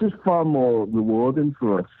it's just far more rewarding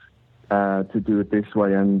for us to do it this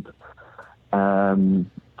way. And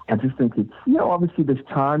I just think it's, obviously there's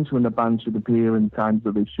times when the band should appear and times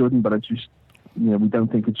that they shouldn't, but I just, we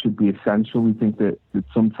don't think it should be essential. We think that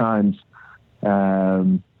sometimes,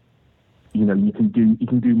 you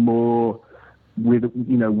can do more with a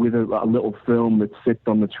little film that sits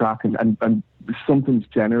on the track, and something's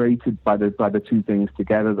generated by the two things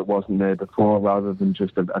together that wasn't there before, rather than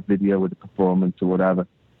just a video with a performance or whatever.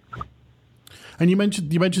 And you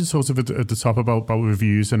mentioned sort of at the top about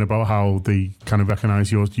reviews and about how they kind of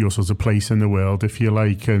recognise your sort of place in the world, if you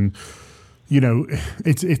like, and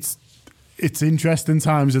it's interesting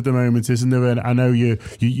times at the moment, isn't there? And I know you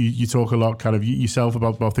talk a lot, kind of yourself,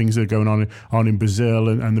 about things that are going on in Brazil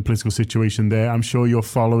and the political situation there. I'm sure you're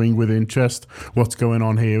following with interest what's going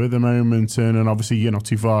on here at the moment, and obviously you're not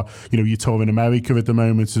too far. You're touring America at the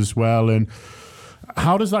moment as well. And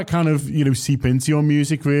how does that kind of seep into your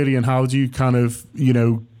music, really? And how do you kind of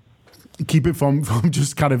keep it from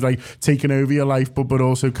just kind of like taking over your life, but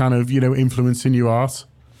also kind of influencing your art?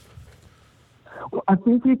 Well, I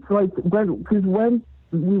think it's like because when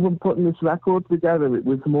we were putting this record together, it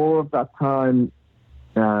was more of that time.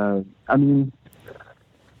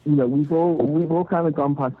 We've all kind of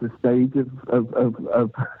gone past the stage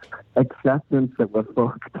of acceptance that we're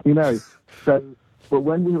fucked, So, but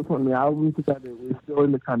when we were putting the album together, we were still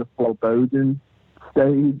in the kind of foreboding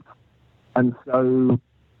stage, and so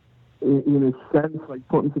in a sense, like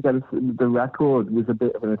putting together the record was a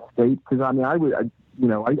bit of an escape, because I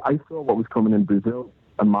saw what was coming in Brazil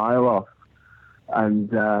a mile off, and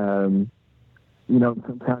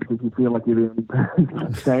sometimes if you feel like you're the only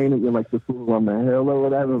person saying it, you're like the fool on the hill or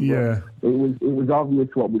whatever. Yeah, but it was obvious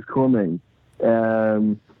what was coming,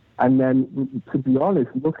 and then to be honest,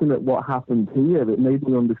 looking at what happened here, it made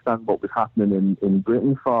me understand what was happening in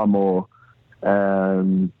Britain far more.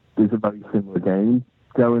 There's a very similar game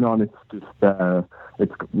going on. It's just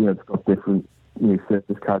it's got different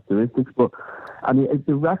surface characteristics, but I mean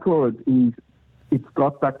the record it's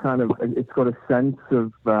got that kind of, it's got a sense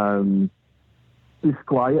of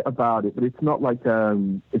disquiet about it, but it's not like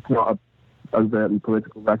it's not a overtly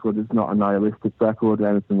political record. It's not a nihilistic record or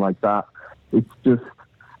anything like that. It's just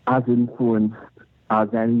as influenced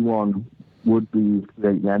as anyone would be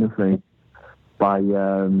creating anything by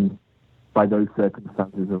those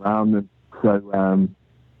circumstances around them. So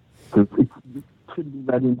it shouldn't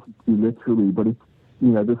be read into too literally, but it's,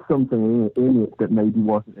 there's something in it that maybe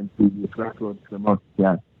wasn't in previous records so much.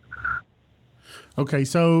 Yeah. Okay,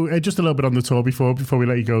 so just a little bit on the tour before we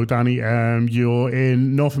let you go, Danny. You're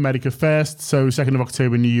in North America first, so 2nd of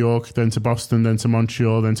October New York, then to Boston, then to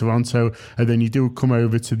Montreal, then Toronto, and then you do come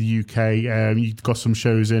over to the UK. You've got some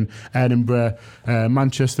shows in Edinburgh,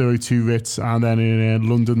 Manchester, O2 Ritz, and then in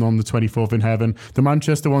London on the 24th in Heaven. The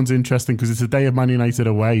Manchester one's interesting because it's a day of Man United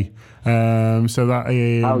away, so that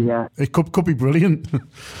it could be brilliant.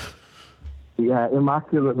 Yeah,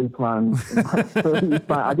 immaculately planned.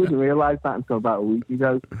 I didn't realise that until about a week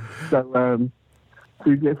ago. So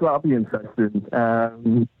that'll be interesting.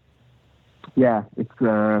 Finding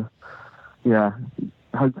a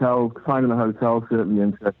hotel certainly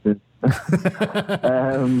interesting.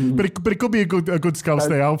 But it could be a good scout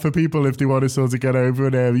stay out for people if they want to sort of get over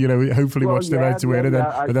and hopefully watch the Red to win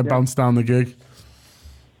and then bounce down the gig.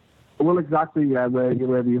 Well, exactly. Yeah,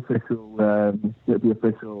 we're the official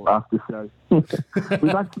after show.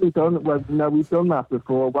 We've actually done. Well, no, we've done that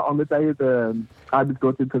before. But on the day of I was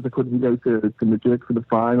gutted because I couldn't go to Madrid for the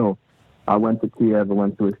final. I went to Kiev. I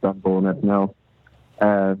went to Istanbul and now.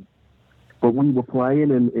 But we were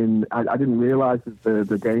playing I didn't realise that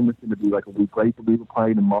the game was going to be like a week later. We were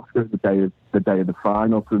playing in Moscow the day of the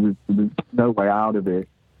final, so there was no way out of it.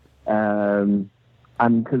 And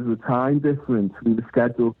because of the time difference, we were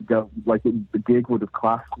scheduled to go, like the gig would have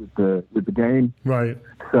clashed with the game. Right.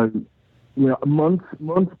 So, months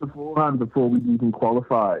beforehand, before we even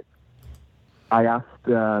qualified, I asked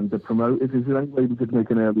the promoters, is there any way we could make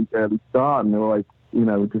an early start? And they were like,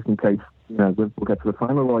 just in case, we'll get to the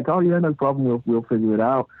final. We're like, oh yeah, no problem, we'll figure it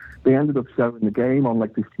out. They ended up showing the game on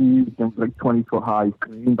like this huge, 20-foot high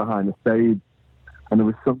screen behind the stage. And there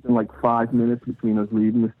was something like 5 minutes between us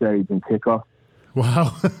leaving the stage and kickoff.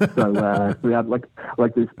 Wow. So we had like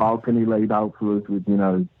this balcony laid out for us with,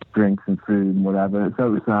 drinks and food and whatever. So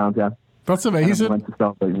it was sound, yeah. That's amazing. And I went to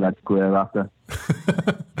celebrate Red Square after.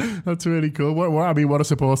 That's really cool. What a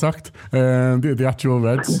support act. The actual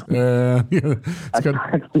Reds. It's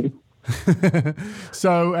Exactly.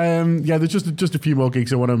 So there's just a few more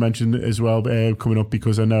gigs I want to mention as well coming up,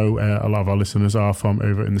 because I know a lot of our listeners are from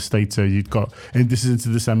over in the States. You've got, and this is into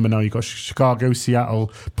December now, you've got Chicago,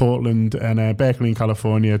 Seattle, Portland and Berkeley in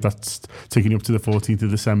California. That's taking you up to the 14th of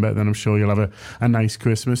December. Then I'm sure you'll have a nice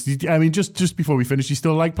Christmas. I mean, just before we finish, you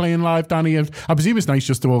still like playing live, Danny? I presume it's nice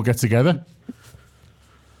just to all get together.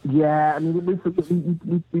 Yeah, I mean,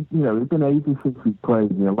 it's been ages since we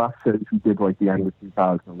played. Last shows we did like the end of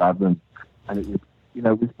 2011, and it was, it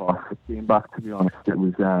was boss. Being back, to be honest, it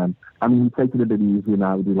was. I mean, we take it a bit easier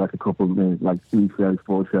now. We do like a couple of like 3 shows,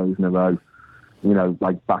 4 shows in a row.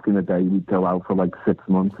 Like back in the day, we'd go out for like 6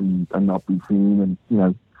 months and not be seen,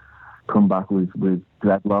 and come back with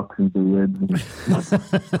dreadlocks and beards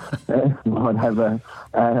and whatever.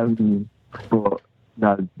 But.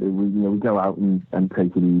 No, we go out and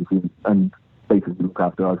take it easy and basically look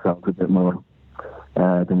after ourselves a bit more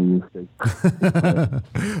than we used to.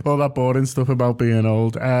 All that boring stuff about being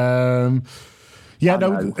old.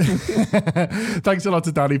 Thanks a lot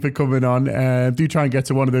to Danny for coming on. Do try and get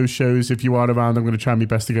to one of those shows if you are around. I'm going to try my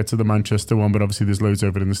best to get to the Manchester one, but obviously there's loads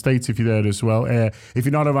over in the States if you're there as well. If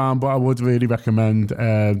you're not around, but I would really recommend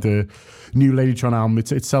the new Ladytron album.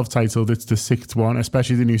 It's self-titled. It's the 6th one,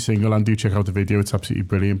 especially the new single, and do check out the video. It's absolutely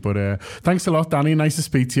brilliant. But thanks a lot, Danny. Nice to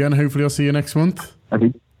speak to you, and hopefully I'll see you next month.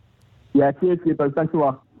 Okay. Yeah, cheers to you both. Thanks a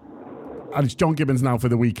lot. And it's John Gibbons now for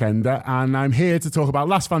the Weekender, and I'm here to talk about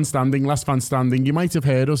Last Fan Standing. Last Fan Standing, you might have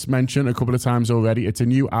heard us mention a couple of times already. It's a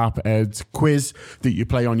new app, it's a quiz that you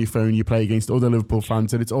play on your phone. You play against other Liverpool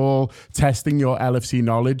fans, and it's all testing your LFC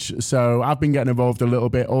knowledge. So I've been getting involved a little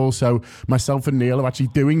bit. Also, myself and Neil are actually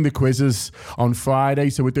doing the quizzes on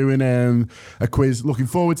Friday. So we're doing a quiz. Looking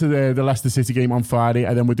forward to the Leicester City game on Friday,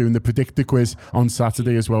 and then we're doing the Predictor quiz on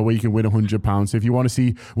Saturday as well, where you can win £100. So if you want to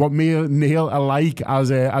see what me and Neil are like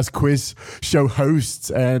as quiz show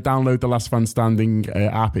hosts, download the Last Fan Standing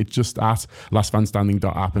app. It's just at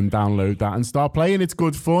lastfanstanding.app, and download that and start playing. It's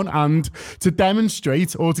good fun. And to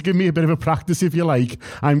demonstrate, or to give me a bit of a practice if you like,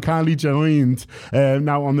 I'm kindly joined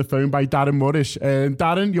now on the phone by Darren Murrish.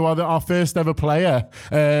 Darren, you are our first ever player.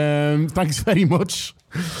 Thanks very much.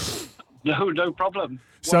 No problem.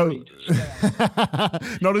 So,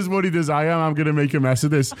 not as worried as I am. I'm going to make a mess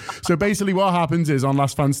of this. So basically what happens is on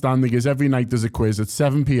Last Fan Standing is every night there's a quiz at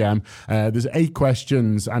 7 p.m. There's 8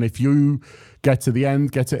 questions, and if you get to the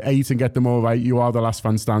end, get to 8 and get them all right, you are the last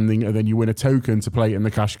fan standing, and then you win a token to play in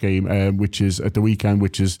the cash game, which is at the weekend,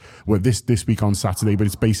 which is this week on Saturday, but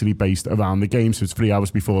it's basically based around the game, so it's 3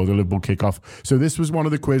 hours before the Liverpool kickoff. So this was one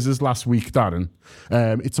of the quizzes last week, Darren.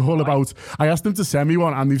 It's all about, I asked them to send me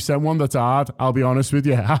one, and they've sent one that's hard, I'll be honest with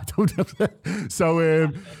you. I don't know.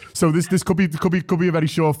 So this could be a very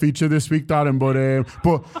short feature this week, Darren, but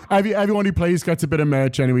everyone who plays gets a bit of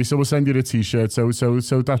merch anyway, so we'll send you a t-shirt, so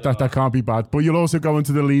that can't be bad. But you'll also go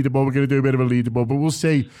into the leaderboard. We're going to do a bit of a leaderboard, but we'll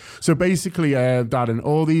see. So basically, Darren,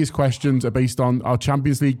 all these questions are based on our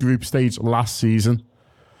Champions League group stage last season.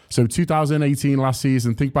 So 2018 last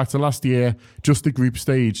season, think back to last year, just the group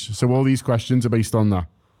stage. So all these questions are based on that.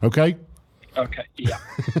 Okay? Okay, yeah.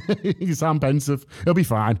 You sound pensive. It'll be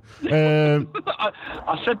fine. I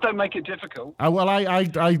said don't make it difficult. They've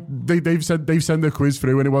sent the quiz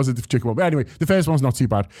through, and it was a tricky one. But anyway, the first one's not too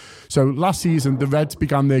bad. So last season, the Reds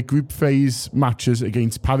began their group phase matches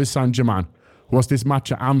against Paris Saint-Germain. Was this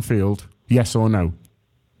match at Anfield? Yes or no?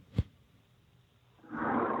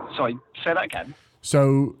 Sorry, say that again.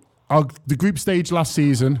 So the group stage last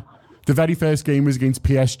season, the very first game was against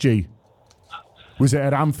PSG. Was it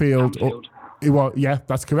at Anfield? It was, yeah,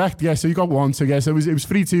 that's correct. Yeah, so you got one. So yes, it was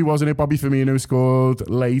 3-2, wasn't it? Bobby Firmino scored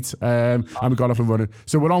late, and we got off and running.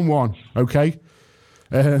 So we're on one, okay?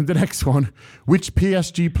 The next one, which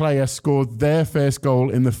PSG player scored their first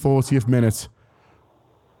goal in the 40th minute?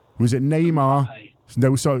 Was it Neymar?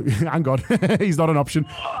 No, so hang on, he's not an option.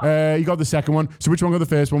 You got the second one. So which one got the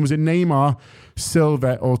first one? Was it Neymar,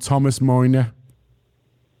 Silva, or Thomas Moynier?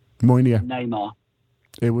 Neymar.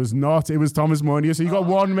 It was not. It was Thomas Moynier. So you got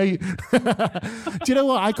one, mate. Do you know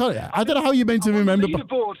what? I don't know how you're meant to remember.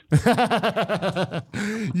 Leaderboard.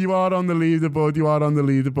 You are on the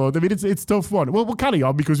leaderboard. I mean, it's a tough one. Well, we'll carry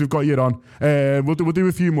on because we've got you on. We'll do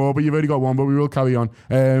a few more, but you've only got one. But we will carry on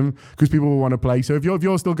because people will want to play. So if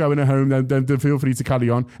you're still going at home, then feel free to carry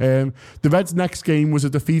on. The Reds' next game was a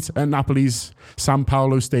defeat at Napoli's San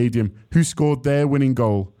Paolo Stadium. Who scored their winning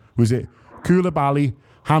goal? Was it Koulibaly,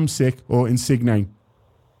 Hamsik, or Insigne?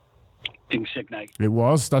 Insigne. It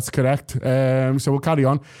was, that's correct. So we'll carry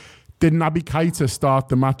on. Did Naby Keita start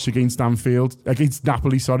the match against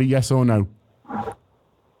Napoli, yes or no?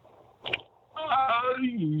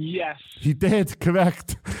 Yes. He did,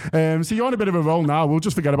 correct. So you're on a bit of a roll now. We'll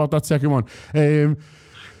just forget about that second one.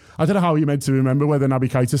 I don't know how you're meant to remember whether Naby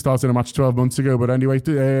Keita started a match 12 months ago, but anyway,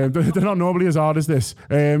 they're not normally as hard as this.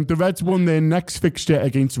 The Reds won their next fixture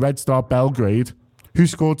against Red Star Belgrade. Who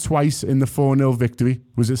scored twice in the 4-0 victory?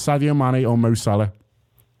 Was it Sadio Mane or Mo Salah?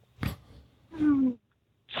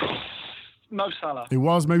 Mo Salah. It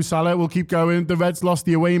was Mo Salah. We'll keep going. The Reds lost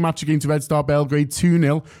the away match against Red Star Belgrade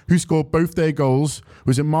 2-0. Who scored both their goals?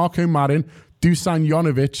 Was it Marko Marin, Dusan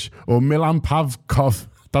Jonovic, or Milan Pavkov?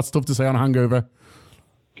 That's tough to say on a hangover.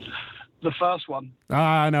 The first one.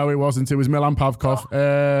 No, it wasn't. It was Milan Pavkov.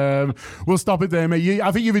 We'll stop it there, mate.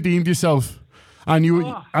 I think you redeemed yourself. And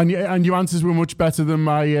your answers were much better than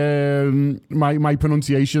my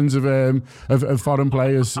pronunciations of foreign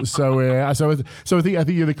players. So I think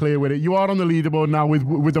you're the clear winner. You are on the leaderboard now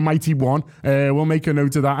with the mighty one. We'll make a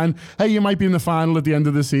note of that. And hey, you might be in the final at the end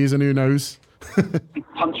of the season. Who knows?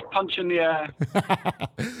 punch in the air.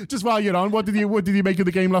 Just while you're on, what did you make of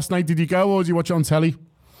the game last night? Did you go or did you watch it on telly?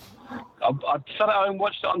 I sat at home,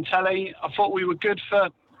 watched it on telly. I thought we were good for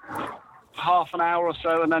half an hour or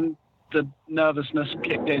so, and then the nervousness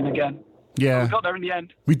kicked in again. Yeah. We got there in the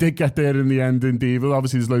end. We did get there in the end, indeed. Well,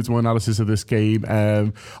 obviously, there's loads more analysis of this game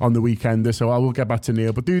on the weekend, so I will get back to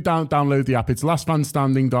Neil. But do download the app. It's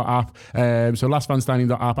lastmanstanding.app. So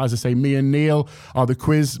lastmanstanding.app. As I say, me and Neil are the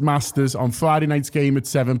quiz masters on Friday night's game at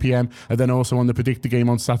 7 p.m. and then also on the Predictor game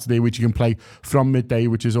on Saturday, which you can play from midday,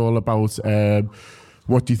 which is all about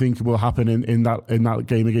what do you think will happen in that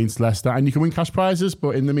game against Leicester. And you can win cash prizes.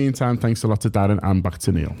 But in the meantime, thanks a lot to Darren and back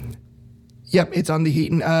to Neil. Yep, it's Andy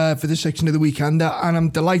Heaton for this section of the Weekender, and I'm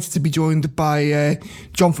delighted to be joined by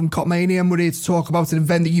John from Copmania, and we're here to talk about an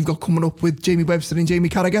event that you've got coming up with Jamie Webster and Jamie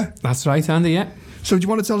Carragher. That's right, Andy, yeah. So do you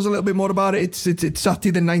want to tell us a little bit more about it? It's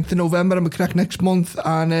Saturday the 9th of November, and we're correct next month,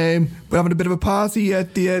 and we're having a bit of a party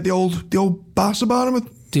at the old Barcelona.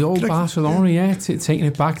 The old Barcelona, yeah, taking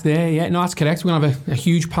it back there, yeah. No, that's correct. We're going to have a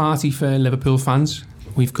huge party for Liverpool fans.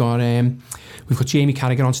 We've got Jamie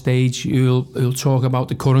Carragher on stage who'll talk about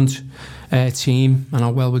the current team and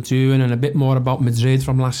how well we're doing, and a bit more about Madrid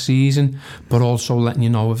from last season, but also letting you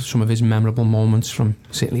know of some of his memorable moments from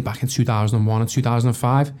certainly back in 2001 and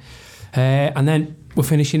 2005. And then we're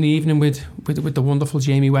finishing the evening with the wonderful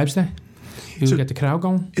Jamie Webster, who'll get the crowd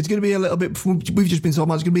going. It's going to be a little bit, we've just been talking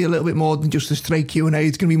about, it's going to be a little bit more than just a straight Q&A.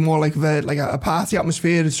 It's going to be more like a party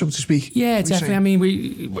atmosphere, so to speak. Yeah, definitely. I mean,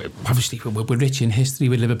 we're rich in history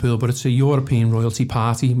with Liverpool, but it's a European royalty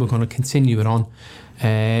party. We're going to continue it on.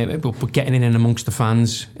 But we're getting in amongst the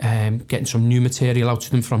fans, getting some new material out to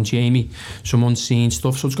them from Jamie, some unseen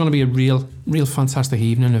stuff. So it's going to be a real fantastic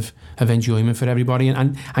evening of enjoyment for everybody,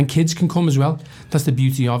 and kids can come as well. That's the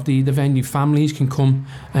beauty of the venue. Families can come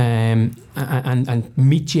and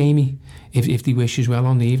meet Jamie if they wish as well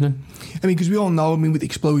on the evening. I mean, because we all know, with the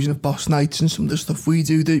explosion of boss nights and some of the stuff we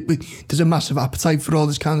do, there's a massive appetite for all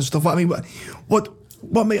this kind of stuff. I mean, what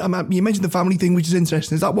you mentioned the family thing, which is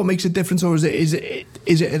interesting. Is that what makes a difference, or is it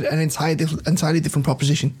an entirely different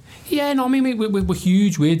proposition? Yeah, no, I mean, we're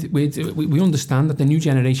huge. We understand that the new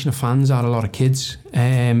generation of fans are a lot of kids.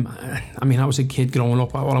 I mean, I was a kid growing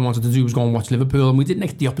up. All I wanted to do was go and watch Liverpool, and we didn't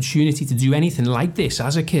get the opportunity to do anything like this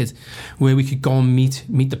as a kid, where we could go and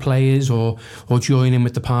meet the players or join in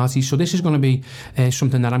with the party. So this is going to be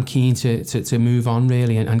something that I'm keen to move on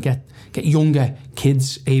really, and get younger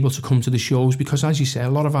kids able to come to the shows, because as you say, a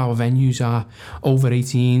lot of our venues are over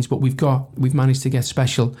 18s, but we've managed to get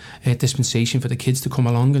special dispensation for the kids to come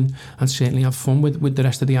along and certainly have fun with the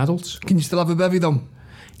rest of the adults. Can you still have a bevy though?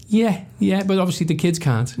 Yeah, but obviously the kids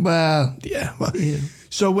can't. Well, yeah.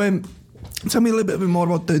 So tell me a little bit more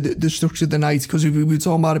about the structure of the night, because we were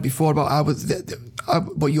talking about it before, about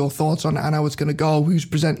what your thoughts on it and how it's going to go, who's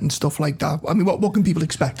presenting, stuff like that. I mean, what can people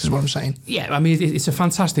expect is what I'm saying. Yeah, I mean, it's a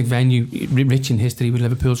fantastic venue, rich in history with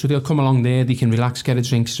Liverpool, so they'll come along there, they can relax, get a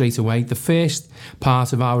drink straight away. The first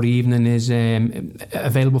part of our evening is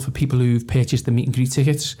available for people who've purchased the meet and greet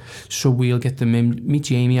tickets, so we'll get them in, meet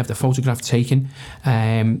Jamie, have the photograph taken,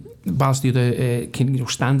 whilst the other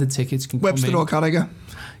standard tickets can Webster come in. or Carragher?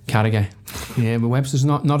 Carragher. Yeah, but Webster's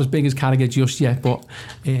not as big as Carragher just yet, but...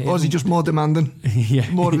 or is he just more demanding? Yeah.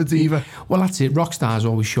 More of a diva? Well, that's it. Rock stars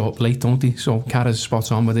always show up late, don't they? So Carragher's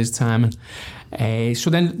spot on with his timing. So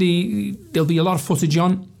then there'll be a lot of footage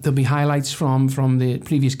on. There'll be highlights from the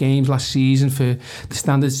previous games last season for the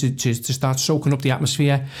standards to start soaking up the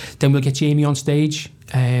atmosphere. Then we'll get Jamie on stage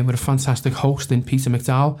with a fantastic host in Peter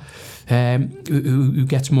McDowell, who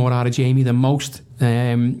gets more out of Jamie than most.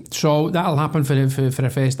 So that'll happen for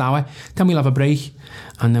the first hour. Then we'll have a break,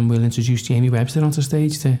 and then we'll introduce Jamie Webster onto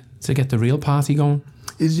stage to get the real party going.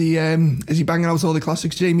 Is he banging out all the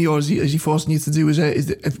classics, Jamie, or is he forcing you to do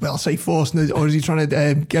I'll say forcing it, or is he trying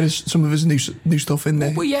to get some of his new stuff in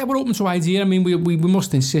there? Well, yeah, we're open to idea. I mean, we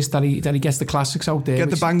must insist that he gets the classics out there.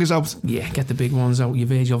 Get the bangers out. Yeah, get the big ones out. Your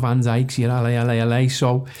Virgil van Dijks, your LA.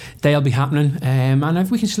 So they'll be happening. And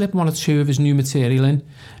if we can slip one or two of his new material in,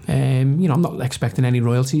 I'm not expecting any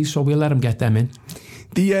royalties, so we'll let him get them in.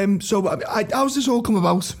 How's this all come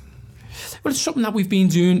about? Well, it's something that we've been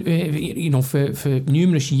doing, for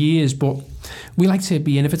numerous years, but we like to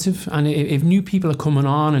be innovative, and if new people are coming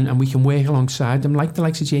on and we can work alongside them, like the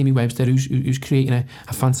likes of Jamie Webster, who's creating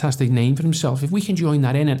a fantastic name for himself, if we can join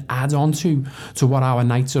that in and add on to what our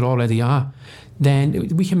nights already are, then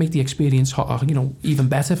we can make the experience even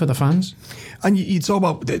better for the fans. And you talk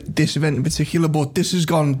about this event in particular, but this has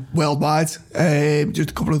gone worldwide.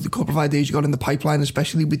 Just a couple of ideas you got in the pipeline,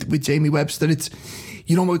 especially with Jamie Webster.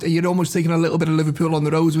 You're almost taking a little bit of Liverpool on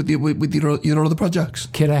the roads with your other projects.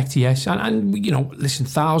 Correct, yes. And listen,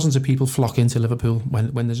 thousands of people flock into Liverpool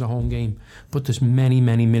when there's a home game, but there's many,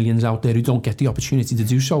 many millions out there who don't get the opportunity to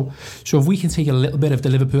do so. So if we can take a little bit of the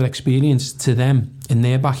Liverpool experience to them in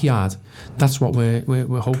their backyard, that's what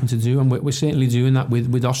we're hoping to do, and we're certainly doing that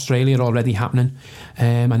with Australia already happening,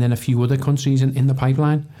 and then a few other countries in the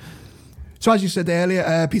pipeline. So as you said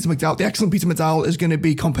earlier, Peter McDowell, the excellent Peter McDowell, is going to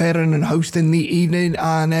be comparing and hosting the evening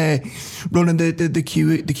and running the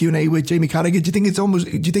Q&A with Jamie Carragher. Do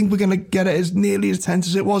you think we're going to get it as nearly as tense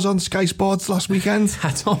as it was on Sky Sports last weekend? A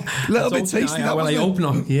little bit tasty. I hope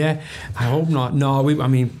not. Yeah, I hope not. No,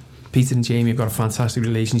 Peter and Jamie have got a fantastic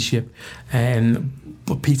relationship,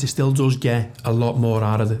 but Peter still does get a lot more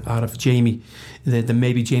out of Jamie than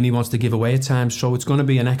maybe Jamie wants to give away at times. So it's going to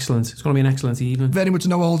be an excellent evening. Very much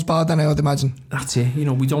no holds barred, then, I would imagine. That's it.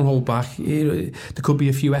 We don't hold back. There could be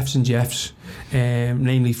a few F's and Jeffs,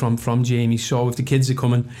 namely from Jamie. So if the kids are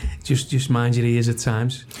coming, just mind your ears at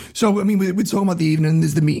times. So we're talking about the evening.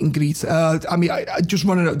 There's the meet and greet. I just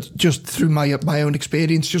running out just through my own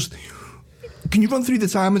experience. Just can you run through the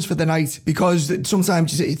timings for the night? Because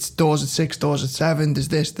sometimes it's doors at 6, doors at 7. There's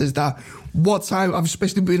this, there's that. What time? I've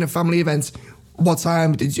especially been a family event. What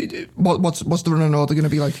time did you? What's the running order going to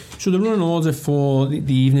be like? So the running order for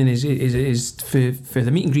the evening is for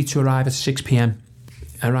the meet and greet to arrive at 6 p.m.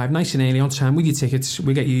 Arrive nice and early on time with your tickets.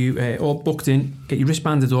 We get you all booked in, get you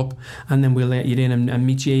wristbanded up, and then we'll let you in and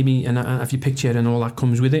meet Jamie and have your picture and all that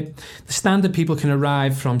comes with it. The standard people can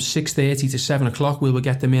arrive from 6:30 to 7 o'clock. We'll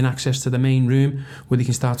get them in access to the main room where they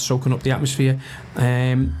can start soaking up the atmosphere,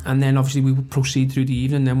 and then obviously we will proceed through the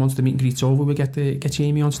evening. Then once the meet and greet's over, we'll get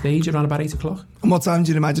Jamie on stage around about 8 o'clock. And what time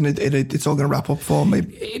do you imagine it's all going to wrap up for?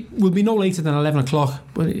 Maybe it will be no later than 11 o'clock,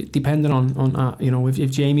 but depending on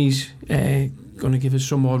if Jamie's going to give us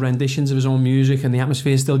some more renditions of his own music and the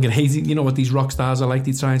atmosphere is still great. You know what these rock stars are like,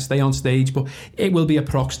 they try and stay on stage, but it will be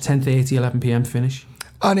approx 10:30, 11 p.m. finish.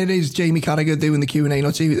 And it is Jamie Carragher doing the Q&A,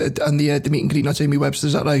 not Jamie, and the meet and greet, not Jamie Webster,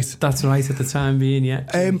 is that right? That's right, at the time being, yeah.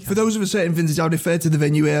 For those of a certain vintage, I referred to the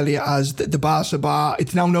venue earlier as the Barca Bar.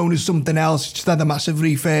 It's now known as something else. It's just had a massive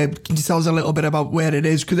refurb. Can you tell us a little bit about where it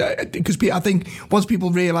is? Because I think once people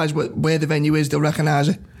realise where the venue is, they'll recognise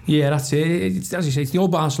it. Yeah, that's it. It's, as you say, it's the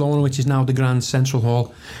old Barcelona, which is now the Grand Central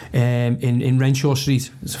Hall in Renshaw Street.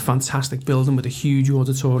 It's a fantastic building with a huge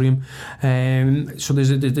auditorium. So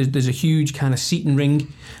there's a huge kind of seating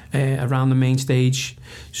ring around the main stage.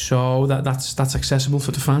 So that's accessible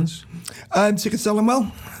for the fans. Tickets selling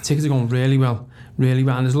well? Tickets are going really well. Really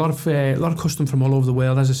well, and there's a lot of custom from all over the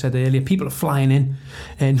world. As I said earlier, people are flying in,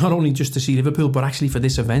 not only just to see Liverpool, but actually for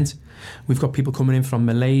this event. We've got people coming in from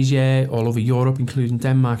Malaysia, all over Europe, including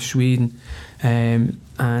Denmark, Sweden,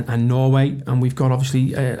 and Norway, and we've got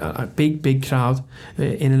obviously a big crowd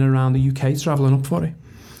in and around the UK travelling up for it.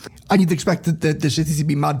 And you'd expect the City to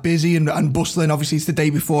be mad busy and bustling. Obviously, it's the day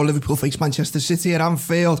before Liverpool face Manchester City at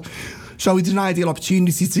Anfield. So it's an ideal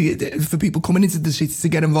opportunity for people coming into the City to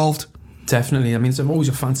get involved. Definitely. I mean, it's always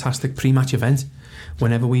a fantastic pre-match event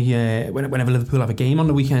whenever Liverpool have a game on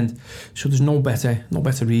the weekend. So there's no better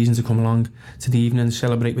reason to come along to the evening and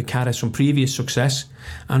celebrate with Carris from previous success,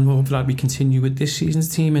 and we'll hopefully we continue with this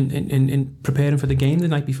season's team in preparing for the game the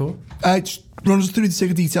night before. Just run us through the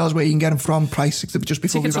ticket details where you can get them from, price just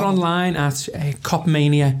before. Tickets are online at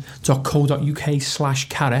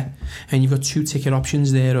copmania.co.uk/carrot, and you've got 2 ticket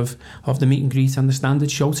options there of the meet and greet and the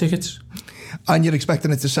standard show tickets. And you're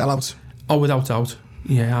expecting it to sell out? Oh, without doubt.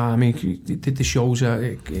 Yeah, I mean, the shows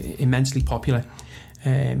are immensely popular,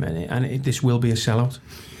 and this will be a sellout.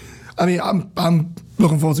 I mean, I'm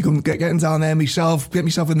looking forward to getting down there myself, get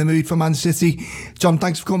myself in the mood for Man City. John,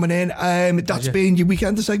 thanks for coming in. That's been your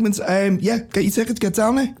Weekender segment. Get your tickets, get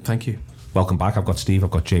down there. Thank you. Welcome back. I've got Steve, I've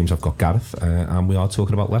got James, I've got Gareth, and we are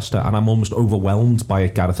talking about Leicester, and I'm almost overwhelmed by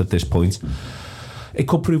it, Gareth, at this point. It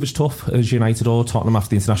could prove as tough as United or Tottenham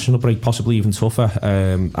after the international break, possibly even tougher.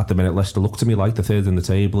 At the minute, Leicester look to me like the third in the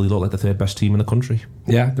table. They look like the third best team in the country.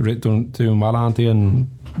 Yeah, they're doing well, aren't they? And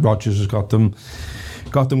Rodgers has got them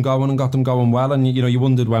going well. And you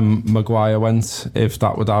wondered when Maguire went if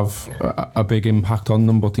that would have a big impact on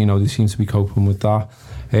them, but they seem to be coping with that.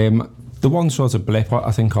 The one sort of blip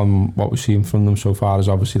I think on what we've seen from them so far is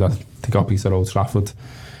obviously that they got beat at Old Trafford,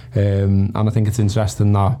 and I think it's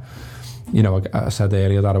interesting that. I said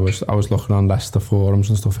earlier that I was looking on Leicester forums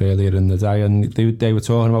and stuff earlier in the day, and they were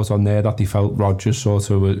talking about on there that they felt Rodgers sort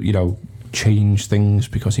of, changed things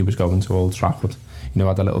because he was going to Old Trafford.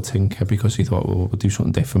 Had a little tinker because he thought, well, we'll do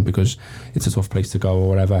something different because it's a tough place to go or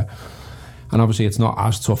whatever. And obviously it's not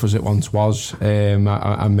as tough as it once was, and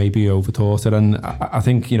maybe overthought it. And I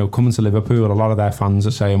think, coming to Liverpool, a lot of their fans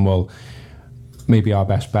are saying, well, maybe our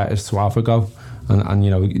best bet is to have a go. And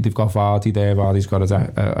they've got Vardy there. Vardy's got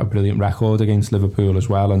a brilliant record against Liverpool as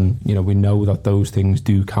well, and we know that those things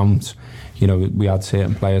do count. We had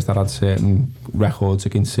certain players that had certain records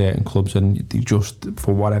against certain clubs, and they just,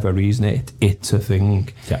 for whatever reason, it's a thing.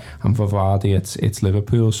 Yeah. And for Vardy, it's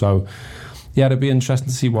Liverpool. So yeah, it'd be interesting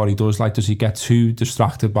to see what he does. Like, does he get too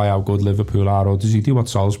distracted by how good Liverpool are, or does he do what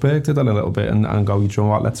Salzburg did a little bit and go, you know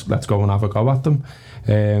what, let's go and have a go at them?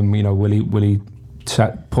 Will he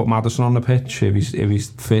put Maddison on the pitch if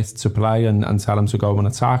he's fit to play and tell him to go and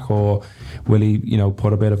attack, or will he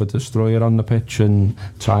put a bit of a destroyer on the pitch and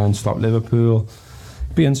try and stop Liverpool?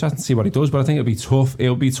 It'd be interesting to see what he does, but I think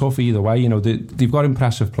it'll be tough either way. They've got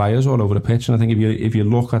impressive players all over the pitch, and I think if you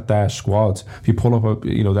look at their squad, if you pull up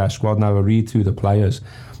their squad and have a read through the players,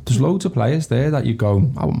 there's loads of players there that you go,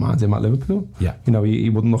 I wouldn't mind him at Liverpool. Yeah. He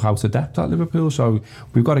wouldn't look out of depth at Liverpool, so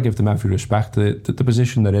we've got to give them every respect. The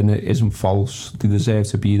position they're in isn't false. They deserve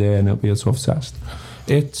to be there, and it'll be a tough test.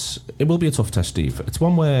 It will be a tough test, Steve. It's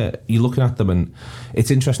one where you're looking at them and it's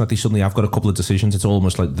interesting that they suddenly have got a couple of decisions. It's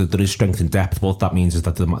almost like there is strength in depth. What that means is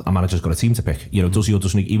that a manager's got a team to pick. Does he or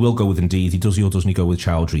doesn't he? He will go with Indeed. Does he or doesn't he go with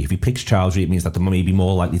Chowdhury? If he picks Chowdhury, it means that they may be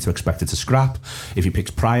more likely to expect it to scrap. If he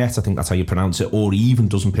picks Pryor, I think that's how you pronounce it, or he even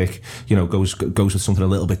doesn't pick, goes with something a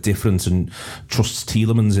little bit different and trusts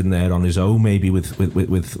Tielemans in there on his own, maybe with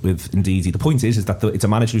Indeed. The point is that it's a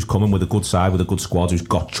manager who's coming with a good side, with a good squad, who's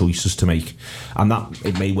got choices to make, and that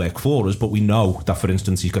it may work for us, but we know that, for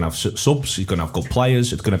instance, he's going to have subs, he's going to have good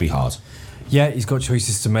players, it's going to be hard. Yeah, he's got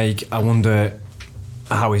choices to make. I wonder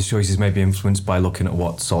how his choices may be influenced by looking at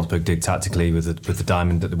what Salzburg did tactically with the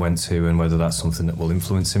diamond that they went to, and whether that's something that will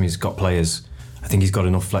influence him. He's got players. I think he's got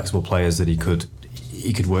enough flexible players that he could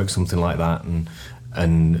work something like that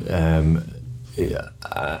and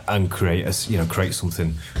create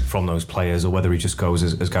something from those players, or whether he just goes,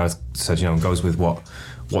 as Gareth said, goes with what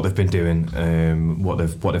they've been doing, what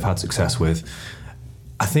they've had success with.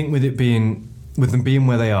 I think with them being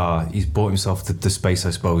where they are, he's bought himself the space,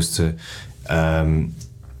 I suppose, to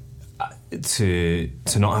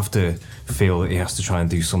not have to feel that he has to try and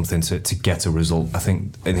do something to get a result. I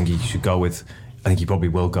think he should go with. I think he probably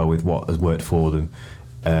will go with what has worked for them,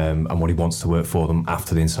 and what he wants to work for them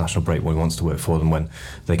after the international break. What he wants to work for them when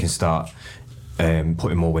they can start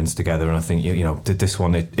putting more wins together. And I think this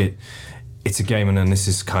one it's a game, and this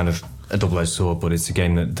is kind of a double-edged sword, but it's a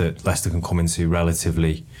game that Leicester can come into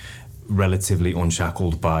relatively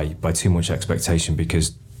unshackled by too much expectation,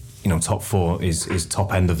 because top four is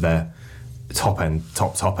top end of their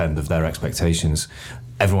expectations.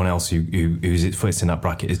 Everyone else who's fits in that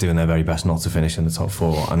bracket is doing their very best not to finish in the top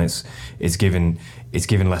four, and it's given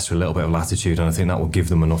Leicester a little bit of latitude, and I think that will give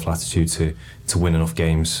them enough latitude to win enough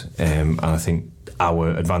games. And I think our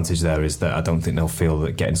advantage there is that I don't think they'll feel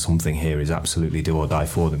that getting something here is absolutely do or die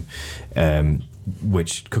for them,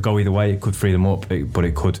 which could go either way. It could free them up, but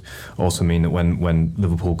it could also mean that when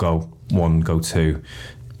Liverpool go 1, go 2,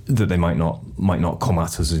 that they might not come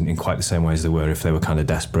at us in quite the same way as they were if they were kind of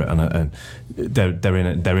desperate. And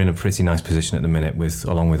they're in a pretty nice position at the minute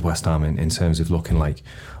along with West Ham in terms of looking like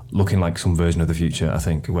some version of the future, I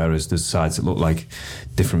think. Whereas there's sides that look like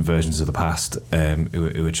different versions of the past,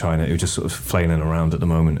 who are just sort of flailing around at the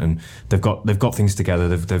moment, and they've got things together.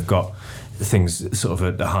 They've got things sort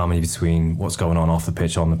of a harmony between what's going on off the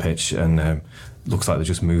pitch, on the pitch, and looks like they're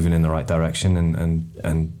just moving in the right direction.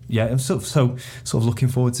 And yeah, I'm sort of looking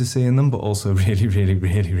forward to seeing them, but also really, really,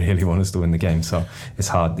 really, really want us to win the game. So it's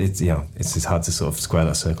hard. It's hard to sort of square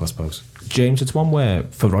that circle, I suppose. James, it's one where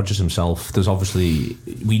for Rodgers himself, there's obviously,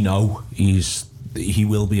 we know he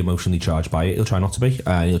will be emotionally charged by it. He'll try not to be.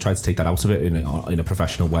 He'll try to take that out of it in a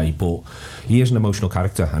professional way. But he is an emotional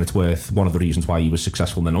character, and it's worth one of the reasons why he was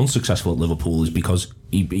successful and then unsuccessful at Liverpool is because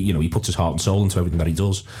he puts his heart and soul into everything that he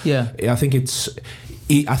does. Yeah, I think it's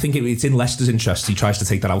in Leicester's interest. He tries to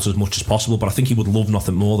take that out as much as possible, but I think he would love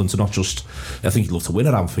nothing more than to not just. I think he'd love to win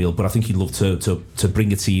at Anfield, but I think he'd love to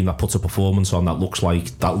bring a team that puts a performance on that looks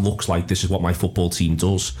like this is what my football team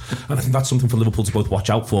does, and I think that's something for Liverpool to both watch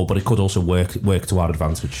out for. But it could also work to our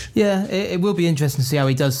advantage. Yeah, it will be interesting to see how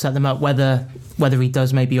he does set them up. Whether he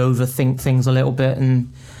does maybe overthink things a little bit,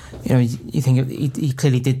 and you think he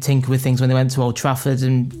clearly did tinker with things when they went to Old Trafford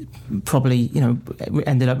and probably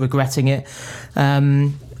ended up regretting it.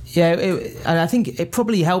 And I think it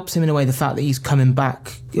probably helps him in a way, the fact that he's coming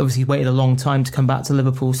back. Obviously, he waited a long time to come back to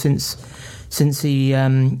Liverpool since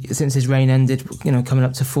his reign ended, coming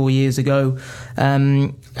up to 4 years ago.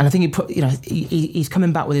 And I think he's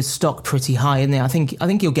coming back with his stock pretty high, isn't he? I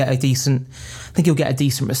think he'll get a decent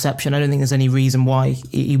reception. I don't think there's any reason why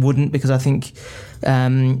he wouldn't, because I think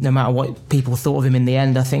no matter what people thought of him in the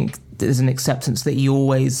end, I think there's an acceptance that he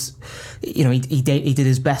always, he did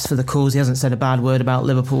his best for the cause. He hasn't said a bad word about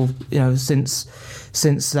Liverpool, since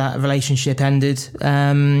that relationship ended.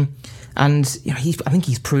 And I think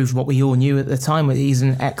he's proved what we all knew at the time. He's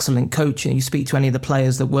an excellent coach, and you speak to any of the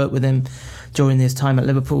players that worked with him during his time at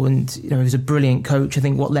Liverpool, and he was a brilliant coach. I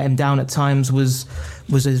think what let him down at times was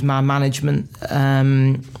his man management,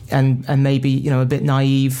 and maybe a bit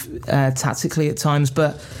naive tactically at times.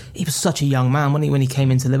 But he was such a young man when he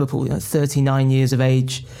came into Liverpool, 39 years of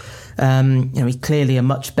age. He's clearly a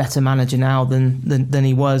much better manager now than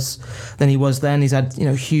he was then. He's had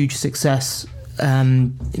huge success.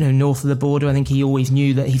 North of the border. I think he always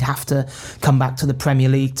knew that he'd have to come back to the Premier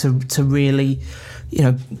League to really,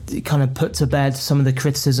 kind of put to bed some of the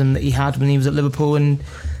criticism that he had when he was at Liverpool. And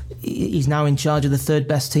he's now in charge of the third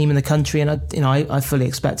best team in the country, and I fully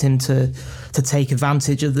expect him to take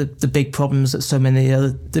advantage of the big problems that so many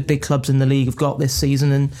the big clubs in the league have got this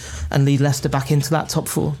season, and lead Leicester back into that top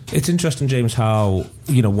four. It's interesting, James, how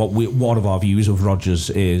one of our views of Rodgers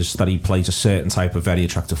is that he plays a certain type of very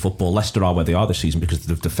attractive football. Leicester are where they are this season because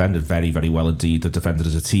they've defended very, very well indeed. They've defended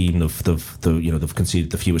as a team. They've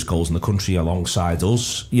conceded the fewest goals in the country alongside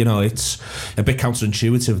us. It's a bit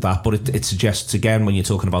counterintuitive, that, but it suggests, again, when you're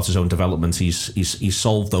talking about his own development, he's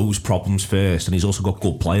solved those problems first, and he's also got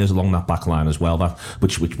good players along that back line as well,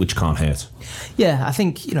 which can't hurt. Yeah, I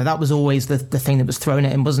think that was always the thing that was thrown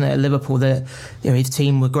at him, wasn't it, at Liverpool, that his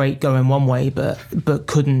team were great going one way, but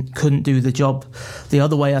couldn't do the job the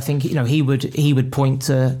other way. I think he would point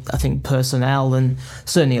to, I think, personnel, and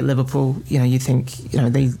certainly at Liverpool, you think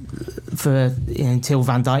they until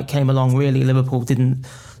Van Dijk came along, really Liverpool didn't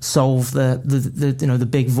solve the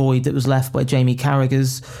big void that was left by Jamie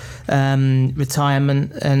Carragher's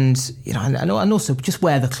retirement, and also just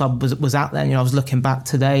where the club was at then. I was looking back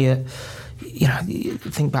today at,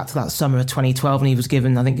 think back to that summer of 2012, and he was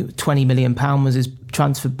given, I think £20 million was his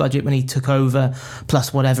transfer budget when he took over,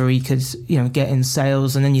 plus whatever he could get in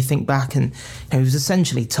sales. And then you think back, and he was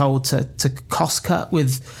essentially told to cost cut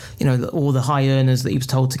with all the high earners that he was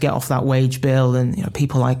told to get off that wage bill, and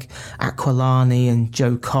people like Aquilani and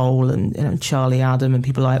Joe Cole and Charlie Adam and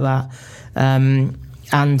people like that. And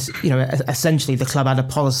essentially the club had a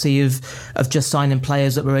policy of just signing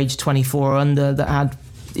players that were aged 24 or under, that had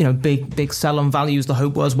big sell-on values. The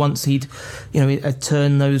hope was once he'd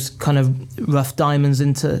turn those kind of rough diamonds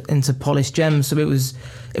into polished gems. So it was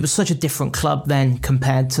such a different club then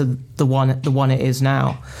compared to the one it is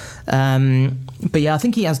now. But yeah, I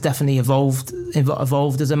think he has definitely evolved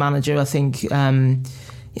as a manager. I think I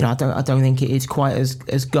don't think it is quite as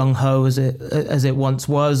gung ho as it once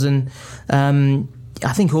was, and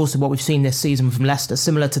I think also what we've seen this season from Leicester,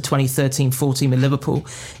 similar to 2013-14 with Liverpool,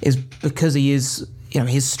 is because he is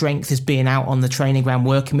his strength is being out on the training ground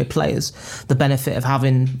working with players. The benefit of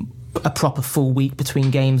having a proper full week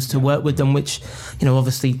between games to work with them, which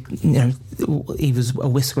obviously he was a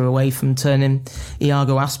whisker away from turning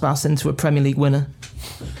Iago Aspas into a Premier League winner.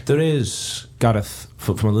 There is, Gareth,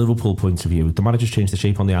 from a Liverpool point of view, the manager's changed the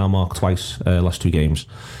shape on the hour mark twice last 2 games.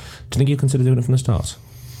 Do you think he'll consider doing it from the start?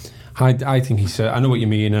 I think he said. I know what you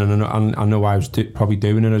mean, and I know I was probably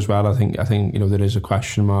doing it as well. I think there is a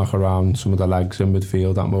question mark around some of the legs in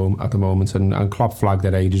midfield at the moment, and Klopp flagged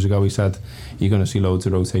it ages ago. He said you're going to see loads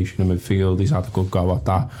of rotation in midfield. He's had a good go at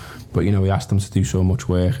that, but he asked them to do so much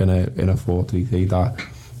work in a 4-3-3 that,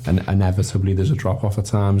 and inevitably there's a drop off at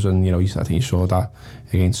times. And I think you saw that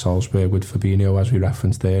against Salzburg with Fabinho, as we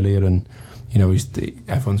referenced earlier, and.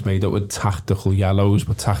 Everyone's made up with tactical yellows,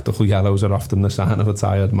 but tactical yellows are often the sign of a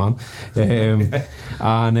tired man.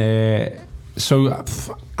 So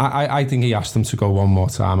I think he asked them to go one more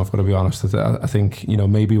time. I've got to be honest. I think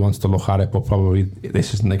maybe he wants to look at it, but probably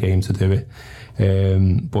this isn't the game to do it.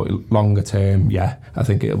 But longer term, yeah, I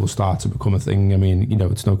think it will start to become a thing. I mean,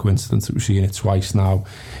 it's no coincidence that we've seen it twice now.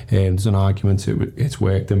 There's an argument it's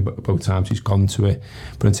worked in both times he's gone to it.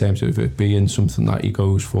 But in terms of it being something that he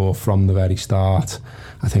goes for from the very start,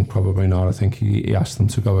 I think probably not. I think he asked them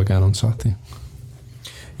to go again on Saturday.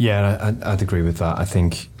 Yeah, I'd agree with that. I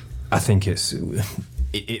think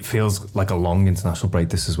it feels like a long international break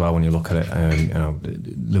this as well when you look at it.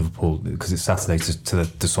 Liverpool, because it's Saturday to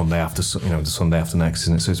the Sunday after, the Sunday after next,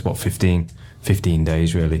 isn't it? So it's what 15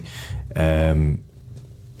 days really.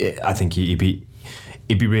 I think he'd be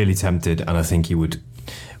really tempted, and I think he would.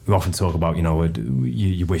 We often talk about,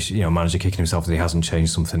 you wish, manager kicking himself that he hasn't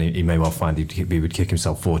changed something. He may well find he would kick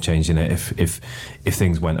himself for changing it if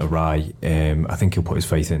things went awry. I think he'll put his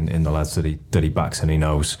faith in the lads that he backs and he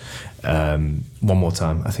knows. One more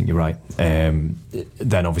time, I think you're right.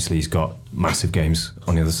 Then obviously he's got massive games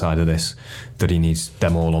on the other side of this that he needs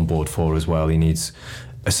them all on board for as well. He needs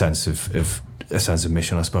a sense of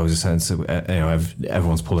mission, I suppose, a sense of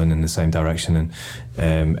everyone's pulling in the same direction,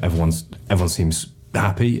 and everyone seems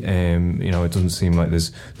happy. It doesn't seem like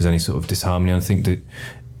there's any sort of disharmony. And I think that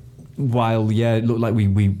while it looked like we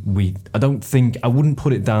I wouldn't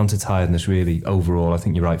put it down to tiredness really overall. I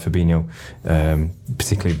think you're right, Fabinho,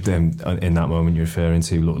 particularly in that moment you're referring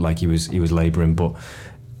to, looked like he was labouring, but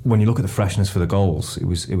when you look at the freshness for the goals, it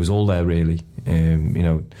was all there really.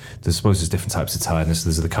 There's different types of tiredness.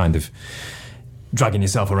 There's the kind of dragging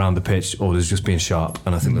yourself around the pitch, or there's just being sharp,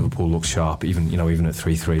 and I think Liverpool looked sharp. Even at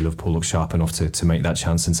 3-3, Liverpool looked sharp enough to make that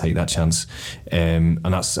chance and take that chance. And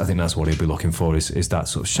I think that's what he'll be looking for is that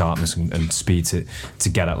sort of sharpness and speed to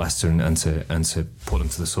get at Leicester and to put them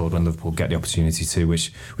to the sword when Liverpool get the opportunity to,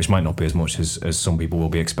 which might not be as much as some people will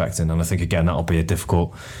be expecting. And I think again that'll be a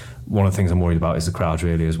difficult. One of the things I'm worried about is the crowd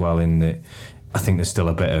really as well. In that, I think there's still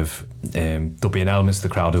a bit of there'll be an element to the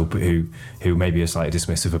crowd who maybe are slightly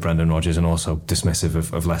dismissive of Brendan Rodgers and also dismissive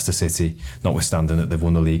of Leicester City, notwithstanding that they've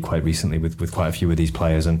won the league quite recently with quite a few of these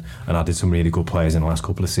players and added some really good players in the last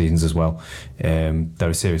couple of seasons as well. They're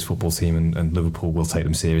a serious football team, and Liverpool will take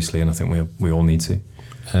them seriously, and I think we all need to.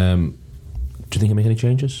 Do you think he'll make any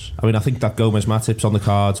changes? I mean, I think that Gomez-Matip's on the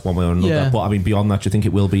cards one way or another. Yeah. But I mean, beyond that, do you think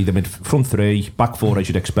it will be the front 3, back 4 as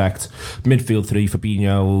you'd expect, midfield 3,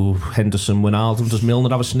 Fabinho, Henderson, Wijnaldum? Does Milner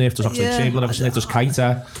have a sniff? Does Oxlade-Chamberlain have a sniff? Does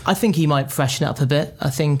Keita? I think he might freshen it up a bit. I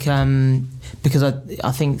think because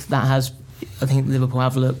I think Liverpool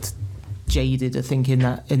have looked jaded. I think in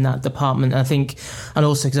that department. And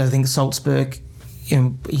also because I think Salzburg,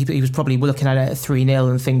 he was probably looking at it at 3-0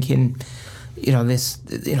 and thinking,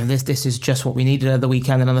 this is just what we needed at the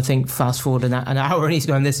weekend. And then I think fast forward an hour and he's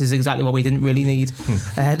going, this is exactly what we didn't really need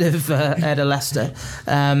ahead of Leicester.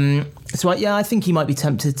 So I think he might be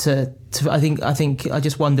tempted to I think I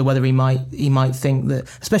just wonder whether he might think that,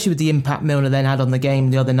 especially with the impact Milner then had on the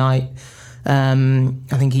game the other night. I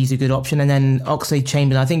think he's a good option. And then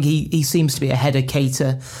Oxlade-Chamberlain, I think he seems to be ahead of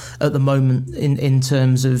Keita at the moment in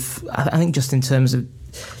terms of, I think just in terms of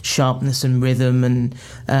sharpness and rhythm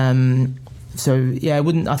and so yeah,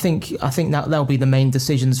 I think that'll be the main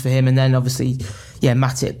decisions for him. And then obviously,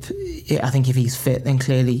 Matip, I think if he's fit, then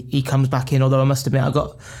clearly he comes back in. Although I must admit,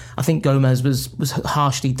 I think Gomez was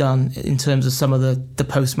harshly done in terms of some of the